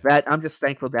that I'm just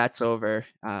thankful that's over.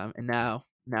 And now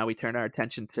we turn our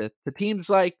attention to teams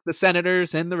like the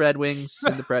Senators and the Red Wings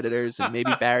and the Predators, and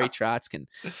maybe Barry Trotz can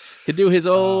do his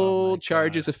old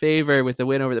Chargers a favor with the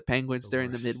win over the Penguins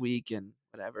during the midweek and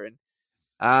whatever. And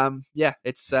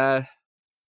it's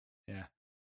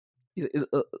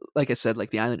like I said, like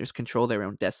the Islanders control their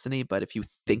own destiny, but if you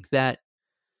think that,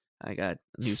 I got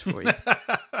news for you.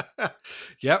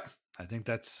 Yep. I think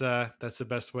that's the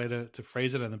best way to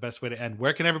phrase it, and the best way to end.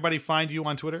 Where can everybody find you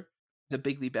on Twitter? The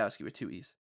Big Lebowski with 2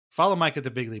 E's. Follow Mike at the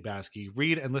Big Lebowski.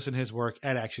 Read and listen to his work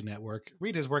at Action Network.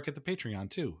 Read his work at the Patreon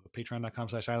too.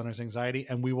 Patreon.com/IslandersAnxiety.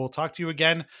 And we will talk to you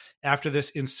again after this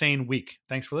insane week.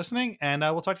 Thanks for listening, and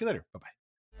we'll talk to you later. Bye-bye.